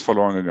ist uns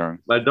verloren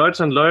gegangen. Weil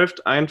Deutschland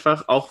läuft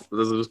einfach auch,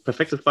 also das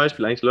perfekte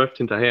Beispiel eigentlich läuft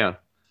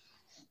hinterher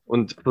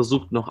und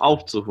versucht noch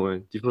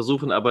aufzuholen. Die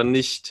versuchen aber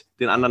nicht,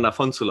 den anderen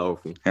davon zu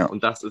laufen. Ja,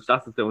 Und das ist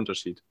der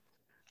Unterschied. ja.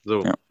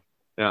 So,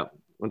 ja.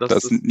 Und Da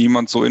das ist ist,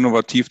 niemand so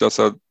innovativ, dass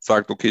er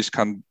sagt, okay, ich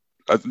kann,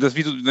 also das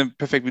wie du, ne,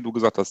 perfekt, wie du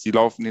gesagt hast, die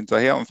laufen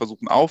hinterher und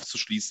versuchen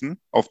aufzuschließen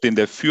auf den,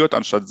 der führt,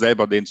 anstatt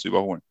selber den zu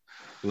überholen.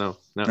 genau,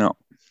 ja. Ja.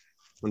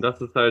 Und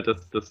das ist halt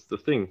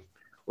das Ding.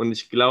 Und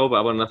ich glaube,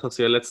 aber und das hast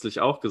du ja letztlich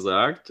auch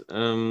gesagt,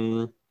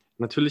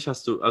 natürlich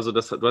hast du, also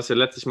du hast ja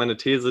letztlich meine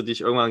These, die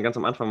ich irgendwann ganz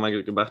am Anfang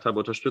mal gebracht habe,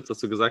 unterstützt, dass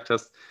du gesagt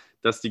hast,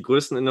 dass die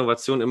größten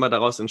Innovationen immer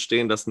daraus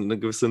entstehen, dass eine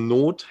gewisse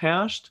Not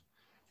herrscht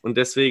und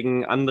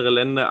deswegen andere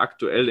Länder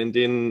aktuell,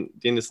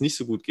 denen es nicht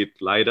so gut geht,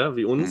 leider,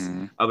 wie uns,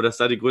 Mhm. aber dass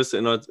da die größte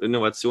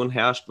Innovation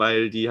herrscht,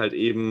 weil die halt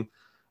eben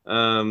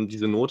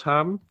diese Not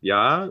haben.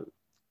 Ja,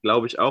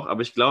 glaube ich auch,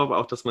 aber ich glaube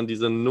auch, dass man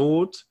diese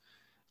Not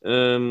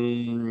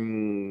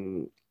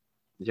ähm,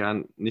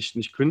 ja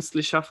nicht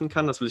künstlich schaffen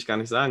kann, das will ich gar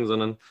nicht sagen,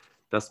 sondern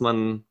dass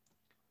man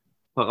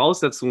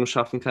Voraussetzungen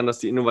schaffen kann, dass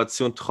die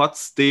Innovation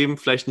trotzdem,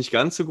 vielleicht nicht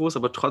ganz so groß,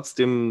 aber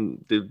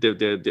trotzdem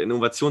der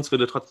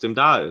Innovationswille trotzdem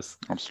da ist.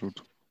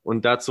 Absolut.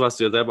 Und dazu hast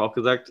du ja selber auch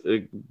gesagt,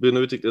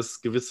 benötigt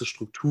es gewisse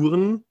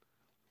Strukturen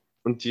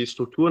und die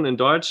Strukturen in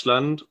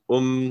Deutschland,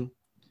 um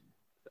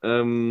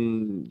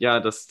ja,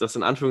 das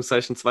in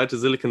Anführungszeichen zweite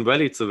Silicon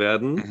Valley zu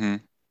werden,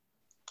 Mhm.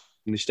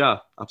 nicht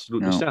da,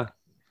 absolut nicht Ja. da,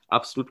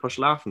 absolut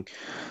verschlafen.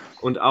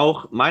 Und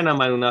auch meiner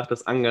Meinung nach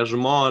das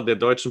Engagement der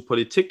deutschen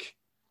Politik,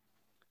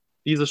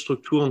 diese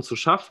Strukturen zu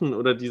schaffen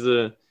oder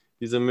diese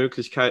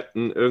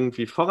Möglichkeiten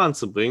irgendwie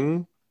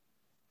voranzubringen,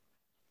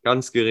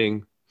 ganz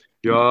gering.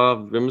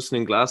 Ja, wir müssen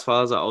den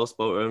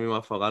Glasfaserausbau irgendwie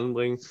mal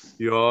voranbringen.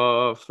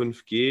 Ja,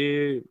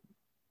 5G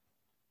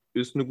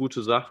ist eine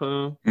gute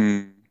Sache.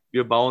 Mhm.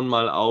 Wir bauen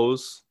mal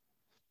aus.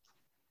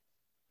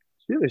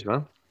 Schwierig,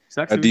 wa? Ich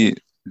sag's Ja, dir, wie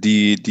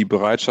es ist. die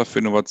Bereitschaft für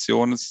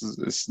Innovation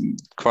ist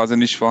quasi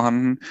nicht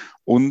vorhanden.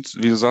 Und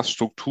wie du sagst,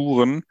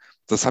 Strukturen,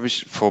 das habe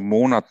ich vor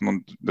Monaten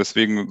und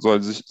deswegen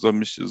soll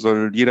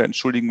jeder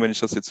entschuldigen, wenn ich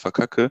das jetzt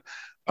verkacke.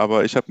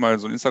 Aber ich habe mal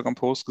so einen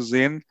Instagram-Post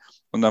gesehen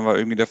und dann war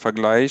irgendwie der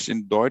Vergleich,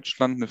 in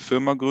Deutschland eine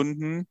Firma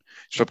gründen.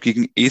 Ich glaube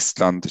gegen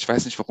Estland. Ich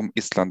weiß nicht warum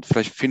Estland,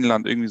 vielleicht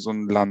Finnland, irgendwie so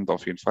ein Land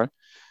auf jeden Fall.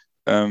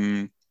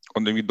 Ähm,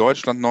 und irgendwie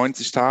Deutschland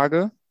 90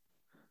 Tage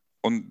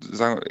und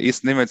sagen,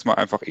 nehmen wir jetzt mal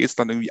einfach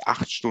Estland irgendwie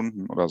 8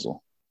 Stunden oder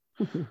so.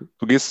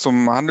 Du gehst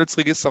zum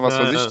Handelsregister, was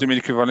weiß ich, Ja, dem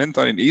Äquivalent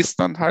dann in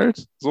Estland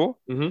halt, so.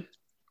 mhm.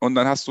 Und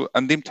dann hast du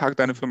an dem Tag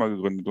deine Firma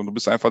gegründet und du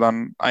bist einfach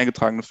dann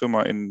eingetragene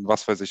Firma in,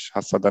 was weiß ich,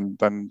 hast da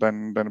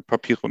deine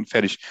Papiere und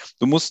fertig.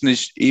 Du musst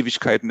nicht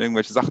Ewigkeiten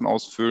irgendwelche Sachen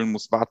ausfüllen,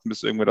 musst warten,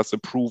 bis irgendwer das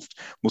approved,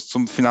 musst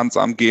zum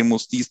Finanzamt gehen,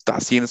 musst dies,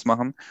 das, jenes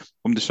machen,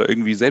 um dich da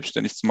irgendwie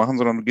selbstständig zu machen,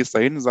 sondern du gehst da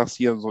hin und sagst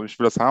hier, so, ich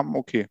will das haben,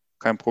 okay,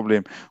 kein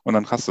Problem. Und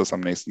dann hast du das am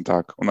nächsten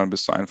Tag und dann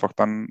bist du einfach,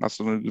 dann hast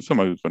du eine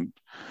Firma gegründet.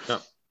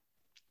 Ja.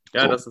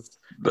 Ja, So, das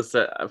ist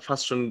ja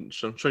fast schon,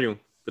 Entschuldigung,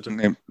 bitte.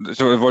 nee, ich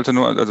wollte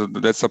nur, also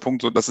letzter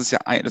Punkt, so, das ist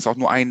auch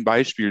nur ein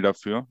Beispiel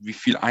dafür, wie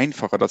viel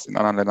einfacher das in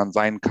anderen Ländern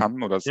sein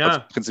kann oder es also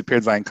Ja,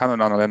 prinzipiell sein kann und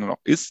in anderen Ländern auch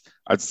ist,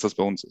 als es das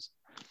bei uns ist.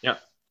 ja.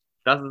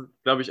 Das ist,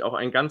 glaube ich, auch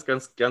ein ganz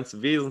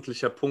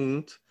wesentlicher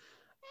Punkt,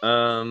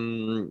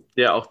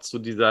 der auch zu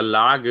dieser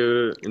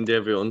Lage, in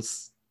der wir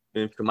uns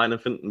für mein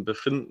Empfinden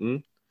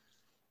befinden,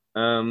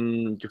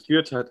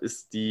 geführt hat,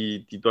 ist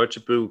die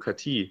deutsche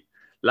Bürokratie.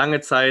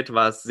 Lange Zeit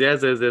war es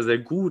sehr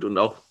gut und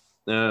auch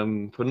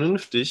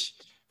vernünftig,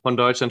 von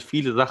Deutschland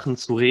viele Sachen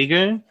zu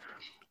regeln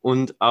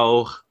und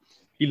auch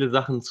viele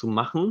Sachen zu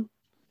machen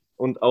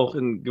und auch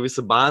in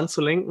gewisse Bahnen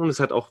zu lenken. Und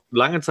es hat auch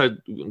lange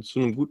Zeit zu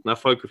einem guten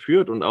Erfolg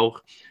geführt und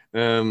auch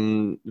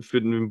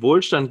für den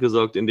Wohlstand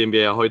gesorgt, in dem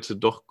wir ja heute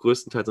doch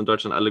größtenteils in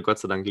Deutschland alle Gott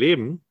sei Dank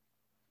leben.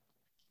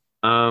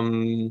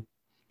 Ähm,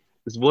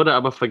 Es wurde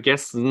aber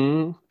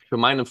vergessen, für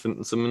mein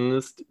Empfinden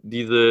zumindest,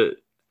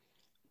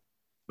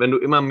 wenn du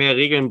immer mehr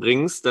Regeln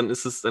bringst, dann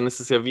ist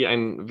es ja wie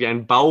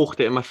ein Bauch,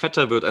 der immer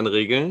fetter wird an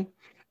Regeln.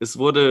 Es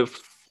wurde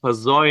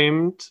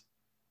versäumt,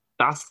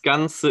 das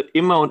Ganze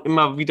immer und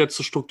immer wieder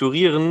zu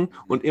strukturieren Mhm.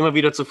 und immer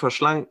wieder zu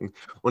verschlanken.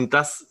 Und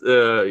das,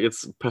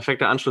 jetzt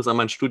perfekter Anschluss an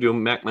mein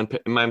Studium, merkt man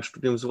in meinem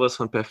Studium sowas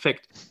von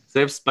perfekt.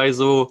 Selbst bei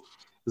so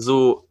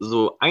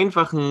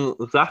einfachen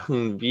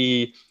Sachen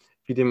wie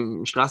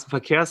dem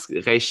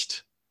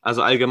Straßenverkehrsrecht,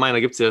 also allgemein, da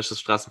gibt es ja das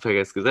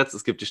Straßenverkehrsgesetz,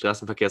 es gibt die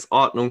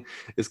Straßenverkehrsordnung,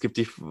 es gibt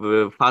die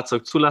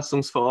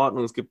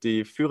Fahrzeugzulassungsverordnung, es gibt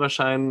die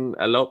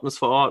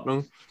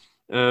Führerschein-Erlaubnisverordnung.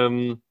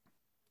 Ähm,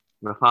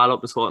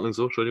 Fahrerlaubnisverordnung,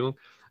 so, Entschuldigung.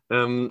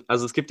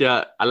 Also es gibt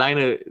ja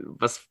alleine,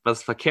 was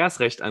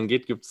Verkehrsrecht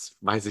angeht, gibt es,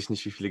 weiß ich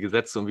nicht, wie viele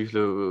Gesetze und wie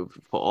viele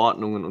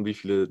Verordnungen und wie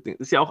viele Dinge.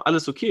 Ist ja auch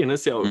alles okay, ne?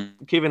 Ist ja Mhm.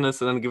 okay, wenn es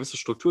dann eine gewisse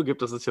Struktur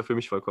gibt, das ist ja für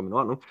mich vollkommen in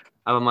Ordnung.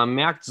 Aber man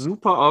merkt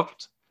super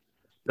oft,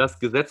 dass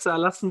Gesetze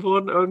erlassen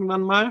wurden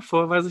irgendwann mal,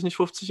 vor, weiß ich nicht,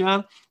 50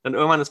 Jahren. Dann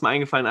irgendwann ist mir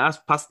eingefallen,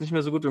 es passt nicht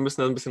mehr so gut, wir müssen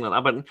da ein bisschen dran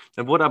arbeiten.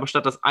 Dann wurde aber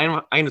statt das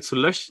eine zu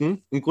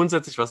löschen und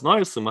grundsätzlich was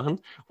Neues zu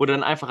machen, wurde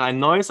dann einfach ein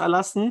neues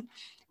erlassen,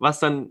 was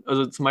dann,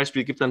 also zum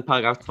Beispiel gibt es dann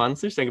Paragraph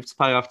 20, dann gibt es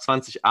Paragraph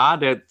 20a,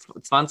 der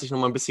 20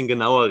 nochmal ein bisschen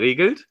genauer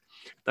regelt.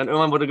 Dann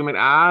irgendwann wurde gemerkt,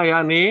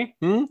 ja, nee,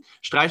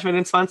 streichen wir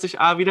den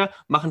 20a wieder,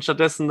 machen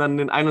stattdessen dann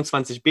den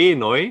 21b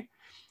neu.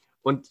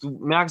 Und du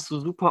merkst so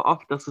super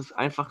oft, dass es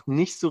einfach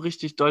nicht so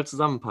richtig doll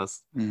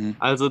zusammenpasst. Mhm.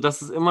 Also,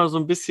 das ist immer so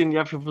ein bisschen,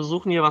 ja, wir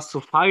versuchen hier was zu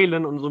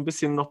feilen und so ein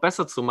bisschen noch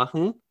besser zu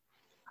machen,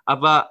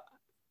 aber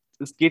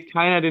es geht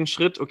keiner den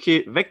Schritt,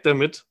 okay, weg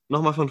damit,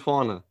 nochmal von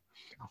vorne.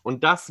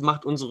 Und das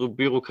macht unsere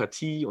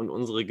Bürokratie und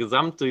unsere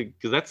gesamte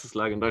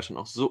Gesetzeslage in Deutschland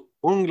auch so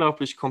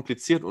unglaublich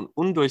kompliziert und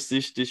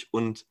undurchsichtig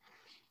und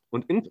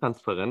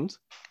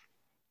intransparent,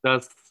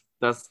 dass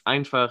das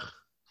einfach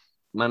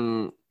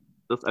man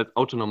das als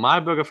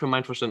Autonormalbürger für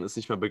mein Verständnis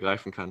nicht mehr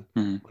begreifen kann.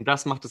 Mhm. Und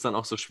das macht es dann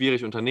auch so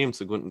schwierig, Unternehmen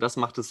zu gründen. Das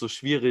macht es so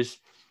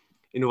schwierig,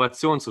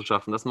 Innovation zu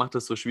schaffen. Das macht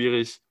es so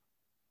schwierig,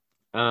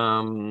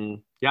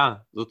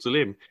 ja, so zu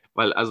leben.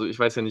 Weil, also ich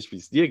weiß ja nicht, wie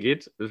es dir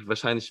geht,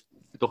 wahrscheinlich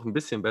doch ein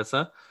bisschen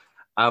besser.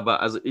 Aber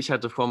also ich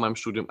hatte vor meinem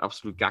Studium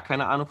absolut gar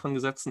keine Ahnung von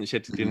Gesetzen. Ich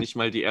hätte dir Mhm. nicht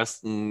mal die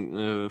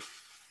ersten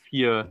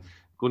 4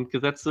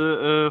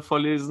 Grundgesetze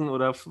vorlesen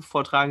oder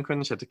vortragen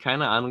können. Ich hatte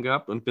keine Ahnung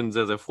gehabt und bin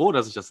sehr, sehr froh,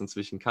 dass ich das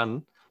inzwischen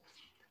kann.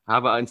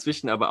 Habe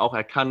inzwischen aber auch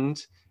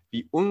erkannt,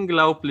 wie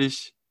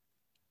unglaublich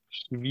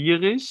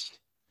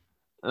schwierig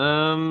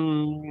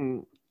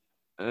ähm,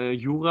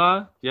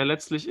 Jura ja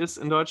letztlich ist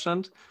in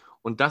Deutschland.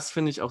 Und das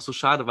finde ich auch so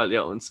schade, weil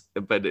ja uns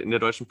in der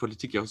deutschen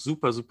Politik ja auch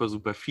super, super,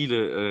 super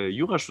viele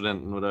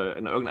Jurastudenten oder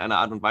in irgendeiner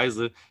Art und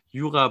Weise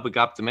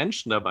Jura-begabte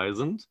Menschen dabei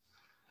sind,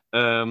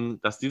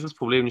 dass dieses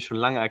Problem nicht schon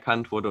lange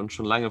erkannt wurde und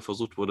schon lange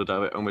versucht wurde,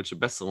 da irgendwelche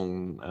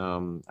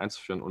Besserungen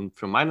einzuführen. Und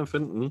für mein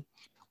Empfinden,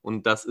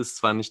 und das ist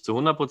zwar nicht zu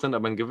 100%,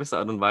 aber in gewisser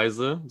Art und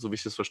Weise, so wie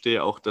ich das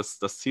verstehe, auch das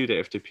Ziel der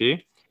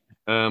FDP,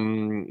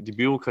 die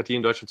Bürokratie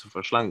in Deutschland zu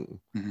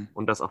verschlanken. Mhm.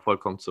 Und das auch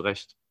vollkommen zu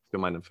Recht, für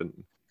mein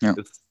Empfinden. Ja,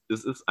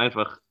 Es ist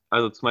einfach,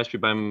 also zum Beispiel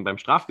beim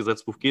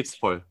Strafgesetzbuch geht es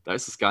voll. Da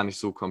ist es gar nicht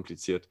so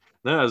kompliziert.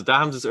 Ne? Also da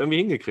haben sie es irgendwie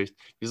hingekriegt.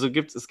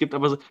 Es gibt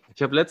aber so,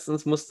 ich habe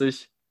letztens musste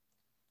ich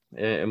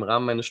im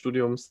Rahmen meines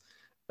Studiums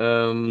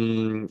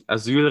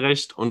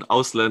Asylrecht und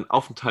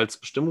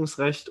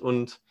Aufenthaltsbestimmungsrecht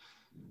und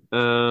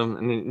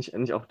nee,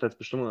 nicht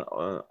Aufenthaltsbestimmung,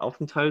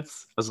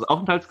 also das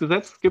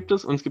Aufenthaltsgesetz gibt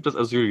es und es gibt das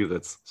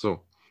Asylgesetz.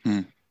 So.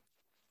 mhm.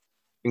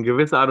 In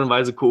gewisser Art und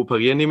Weise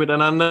kooperieren die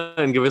miteinander,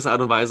 in gewisser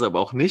Art und Weise aber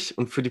auch nicht.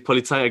 Und für die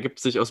Polizei ergibt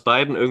sich aus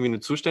beiden irgendwie eine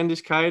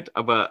Zuständigkeit,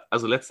 aber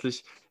also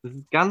letztlich das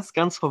ist ganz,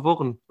 ganz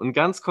verworren und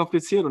ganz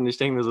kompliziert. Und ich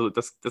denke mir so,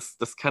 das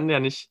kann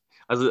ja nicht,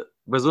 also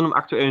bei so einem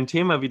aktuellen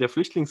Thema wie der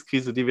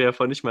Flüchtlingskrise, die wir ja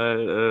vor nicht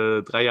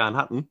mal 3 Jahren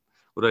hatten,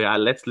 oder ja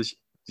letztlich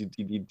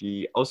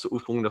die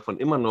Ausuferung davon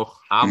immer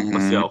noch haben, Mhm.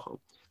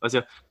 was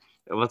ja,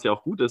 was ja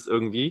auch gut ist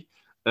irgendwie,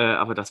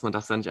 aber dass man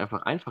das dann nicht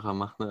einfach einfacher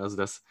macht, ne?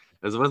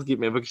 Also sowas geht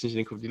mir wirklich nicht in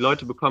den Kopf. Die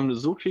Leute bekommen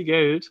so viel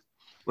Geld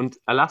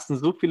und erlassen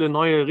so viele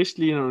neue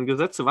Richtlinien und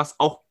Gesetze, was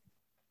auch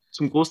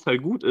zum Großteil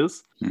gut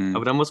ist. Mhm.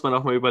 Aber da muss man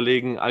auch mal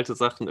überlegen, alte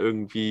Sachen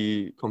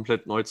irgendwie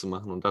komplett neu zu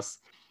machen. Und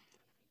das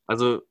ist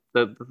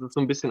so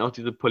ein bisschen auch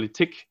diese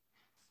Politik.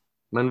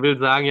 Man will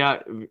sagen,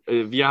 ja,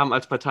 wir haben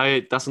als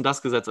Partei das und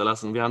das Gesetz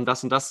erlassen, wir haben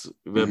das und das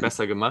Mhm.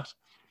 besser gemacht.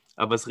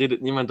 Aber es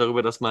redet niemand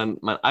darüber, dass man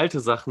mal alte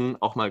Sachen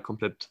auch mal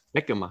komplett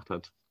weggemacht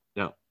hat.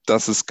 Ja,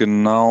 Das ist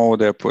genau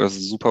das ist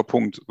ein super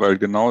Punkt, weil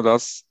genau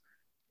das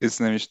ist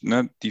nämlich,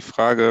 ne, die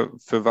Frage,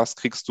 für was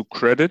kriegst du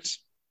Credit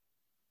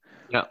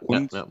ja, ja,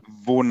 und ja,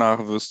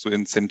 wonach wirst du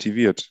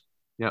incentiviert?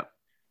 ja.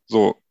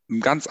 So,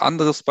 ein ganz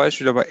anderes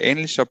Beispiel, aber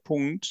ähnlicher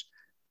Punkt.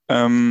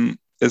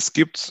 Es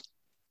gibt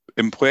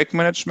im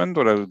Projektmanagement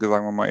oder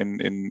sagen wir mal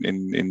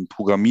in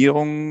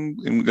Programmierung,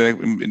 in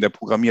der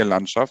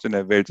Programmierlandschaft, in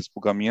der Welt des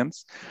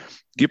Programmierens,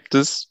 gibt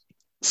es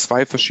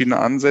zwei verschiedene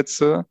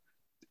Ansätze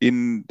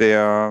in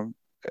der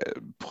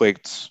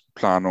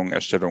Projektplanung,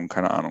 Erstellung,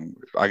 keine Ahnung,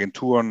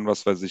 Agenturen,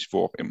 was weiß ich,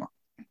 wo auch immer.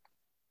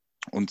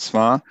 Und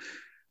zwar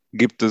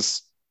gibt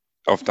es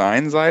auf der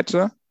einen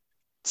Seite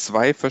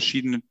zwei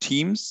verschiedene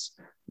Teams,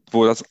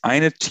 wo das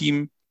eine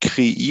Team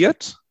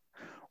kreiert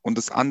und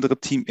das andere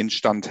Team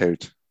instand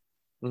hält.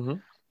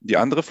 Mhm. Die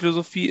andere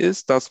Philosophie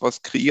ist, das,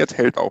 was kreiert,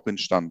 hält auch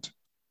instand.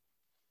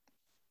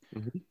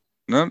 Mhm.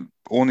 Ne?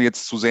 Ohne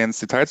jetzt zu sehr ins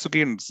Detail zu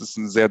gehen, das ist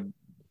eine sehr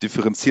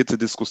differenzierte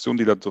Diskussion,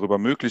 die darüber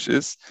möglich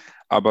ist.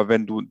 Aber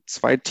wenn du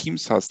zwei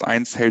Teams hast,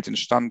 eins hält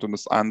instand und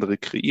das andere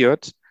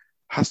kreiert,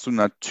 hast du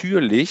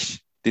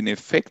natürlich den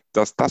Effekt,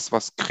 dass das,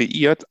 was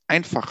kreiert,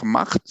 einfach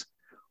macht,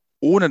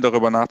 ohne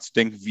darüber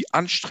nachzudenken, wie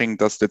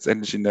anstrengend das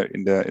letztendlich in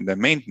der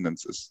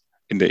Maintenance ist,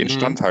 in der Mhm.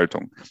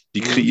 Instandhaltung.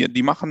 Die Mhm. kreieren,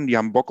 die machen, die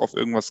haben Bock auf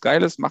irgendwas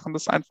Geiles, machen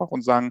das einfach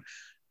und sagen,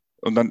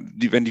 Und dann,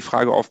 wenn die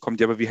Frage aufkommt,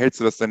 ja, aber wie hältst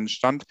du das denn in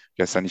Stand?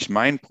 Ja, ist ja nicht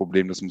mein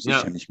Problem, das muss ich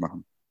ja Ja, nicht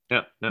machen.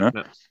 ja, ja, Ne?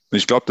 ja. Und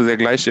ich glaube, der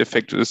gleiche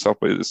Effekt ist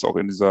auch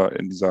in dieser,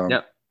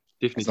 Ja,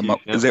 ich sag mal,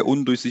 definitiv, ja. sehr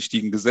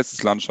undurchsichtigen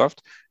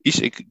Gesetzeslandschaft.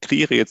 Ich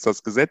kreiere jetzt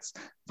das Gesetz,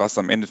 was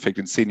am Endeffekt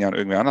in 10 Jahren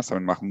irgendwer anders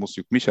damit machen muss,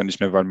 juckt mich ja nicht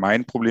mehr, weil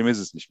mein Problem ist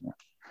es nicht mehr.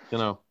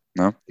 Genau.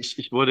 Ne?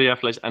 Ich wurde ja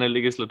vielleicht eine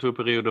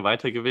Legislaturperiode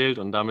weitergewählt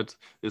und damit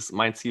ist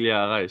mein Ziel ja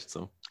erreicht.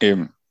 So.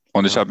 Eben.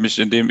 Und ich Ja, habe mich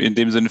in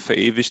dem Sinne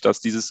verewigt, dass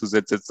dieses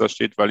Gesetz jetzt da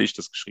steht, weil ich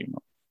das geschrieben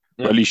habe.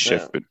 ja, Weil ich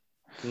Chef ja. bin.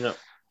 Ja.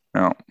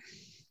 Ja.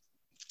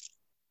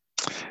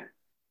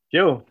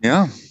 Jo.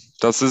 Ja,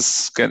 das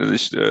ist,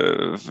 ich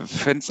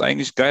fände es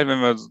eigentlich geil, wenn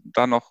wir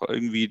da noch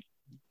irgendwie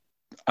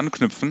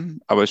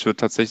anknüpfen, aber ich würde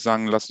tatsächlich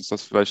sagen, lass uns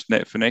das vielleicht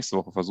für nächste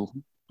Woche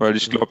versuchen. Weil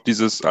ich Mhm. glaube,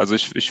 also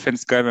ich fände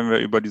es geil, wenn wir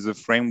über diese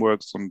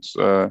Frameworks und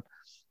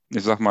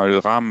ich sag mal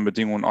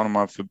Rahmenbedingungen auch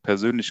nochmal für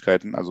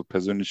Persönlichkeiten, also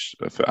persönlich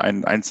für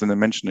einen einzelnen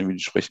Menschen irgendwie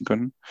sprechen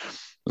können.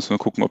 Müssen wir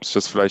gucken, ob sich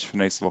das vielleicht für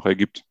nächste Woche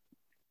ergibt.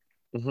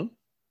 Mhm.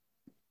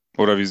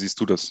 Oder wie siehst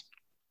du das?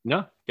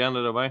 Ja,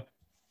 gerne dabei.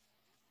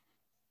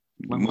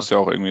 Du Machen musst wir.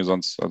 ja auch irgendwie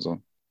sonst,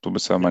 also du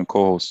bist ja Ja, mein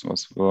Co-Host,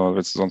 was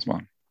willst du sonst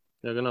machen?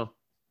 ja, genau.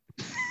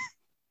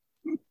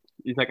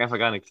 Ich sag einfach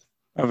gar nichts.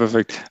 Ja,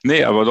 perfekt.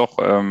 Nee, aber doch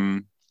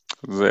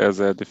sehr,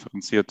 sehr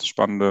differenziert,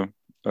 spannende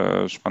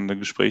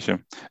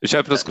Gespräche. Ich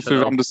habe Ja, das ich Gefühl,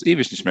 hatte wir haben auch. das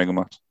ewig nicht mehr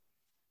gemacht.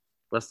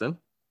 Was denn?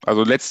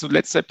 Also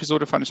letzte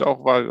Episode fand ich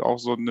auch, war auch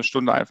so eine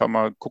Stunde einfach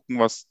mal gucken,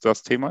 was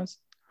das Thema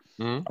ist.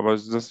 Mhm. Aber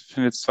das ich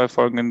finde jetzt 2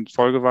 Folgen in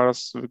Folge war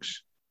das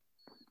wirklich,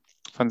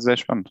 fand ich sehr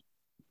spannend.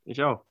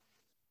 Ich auch.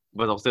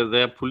 Aber auch sehr,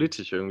 sehr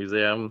politisch irgendwie,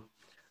 sehr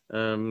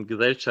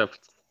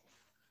gesellschafts,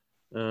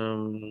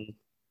 ähm,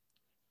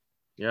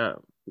 ja,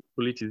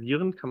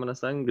 politisierend, kann man das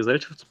sagen?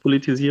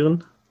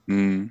 Gesellschaftspolitisierend.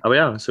 Hm, Aber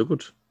ja, ist ja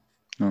gut.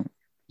 ja.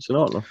 Ist in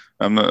Ordnung.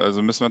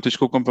 Also müssen wir natürlich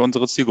gucken, ob wir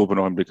unsere Zielgruppe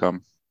noch im Blick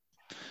haben.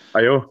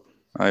 Ah jo,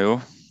 Ah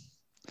jo,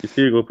 die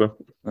Zielgruppe.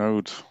 na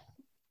gut.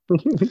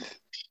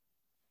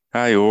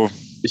 Ah jo,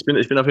 Ich bin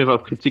auf jeden Fall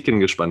auf Kritiken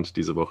gespannt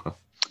diese Woche.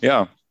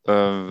 ja,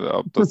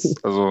 ob das,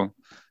 also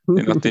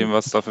je nachdem,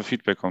 was da für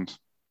Feedback kommt.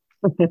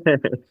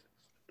 Gut.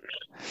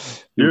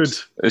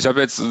 Gut. Ich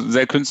habe jetzt ein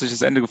sehr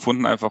künstliches Ende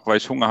gefunden, einfach weil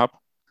ich Hunger habe.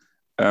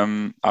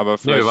 Aber Nee,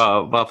 vielleicht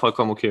war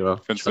vollkommen okay, war.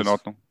 Ich findest du in fand's,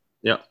 Ordnung.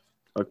 ja,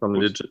 vollkommen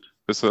Gut. legit.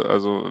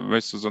 Also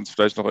möchtest du sonst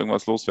vielleicht noch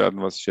irgendwas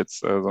loswerden, was ich jetzt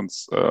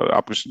sonst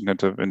abgeschnitten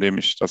hätte, indem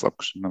ich das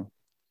abgeschnitten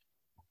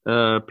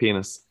habe?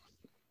 Penis.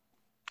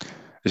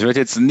 Ich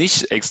werde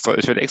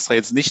extra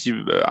jetzt nicht so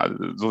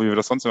wie wir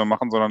das sonst immer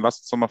machen, sondern lass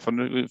uns doch mal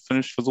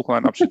vernünftig versuchen,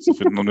 einen Abschied zu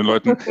finden und den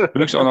Leuten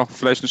wirklich auch noch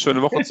vielleicht eine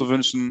schöne Woche zu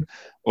wünschen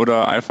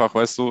oder einfach,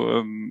 weißt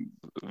du,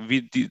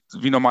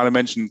 wie normale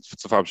Menschen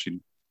zu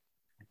verabschieden.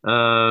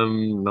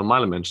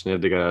 Normale Menschen, ja,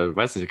 Digga,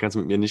 weiß nicht, du kannst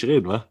mit mir nicht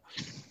reden, wa?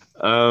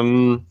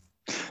 Ähm,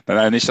 Nein,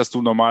 nein, nicht, dass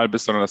du normal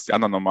bist, sondern dass die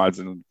anderen normal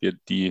sind und wir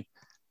die,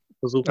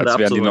 versuchen da als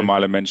wären die abzuholen.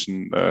 normale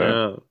Menschen.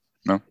 Ja.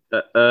 Ne?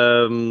 Äh,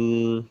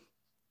 ähm,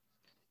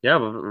 ja,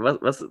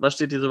 aber was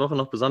steht diese Woche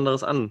noch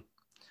Besonderes an?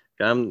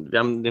 Wir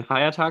haben den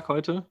Feiertag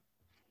heute.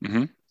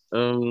 Mhm.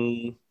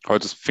 Ähm,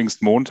 Heute ist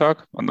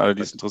Pfingstmontag, an alle,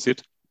 die es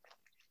interessiert.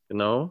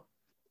 genau.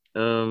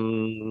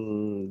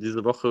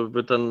 Diese Woche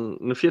wird dann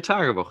eine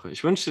Vier-Tage-Woche.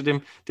 Ich wünsche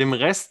dem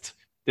Rest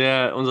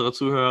unserer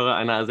Zuhörer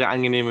eine sehr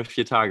angenehme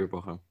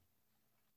Vier-Tage-Woche.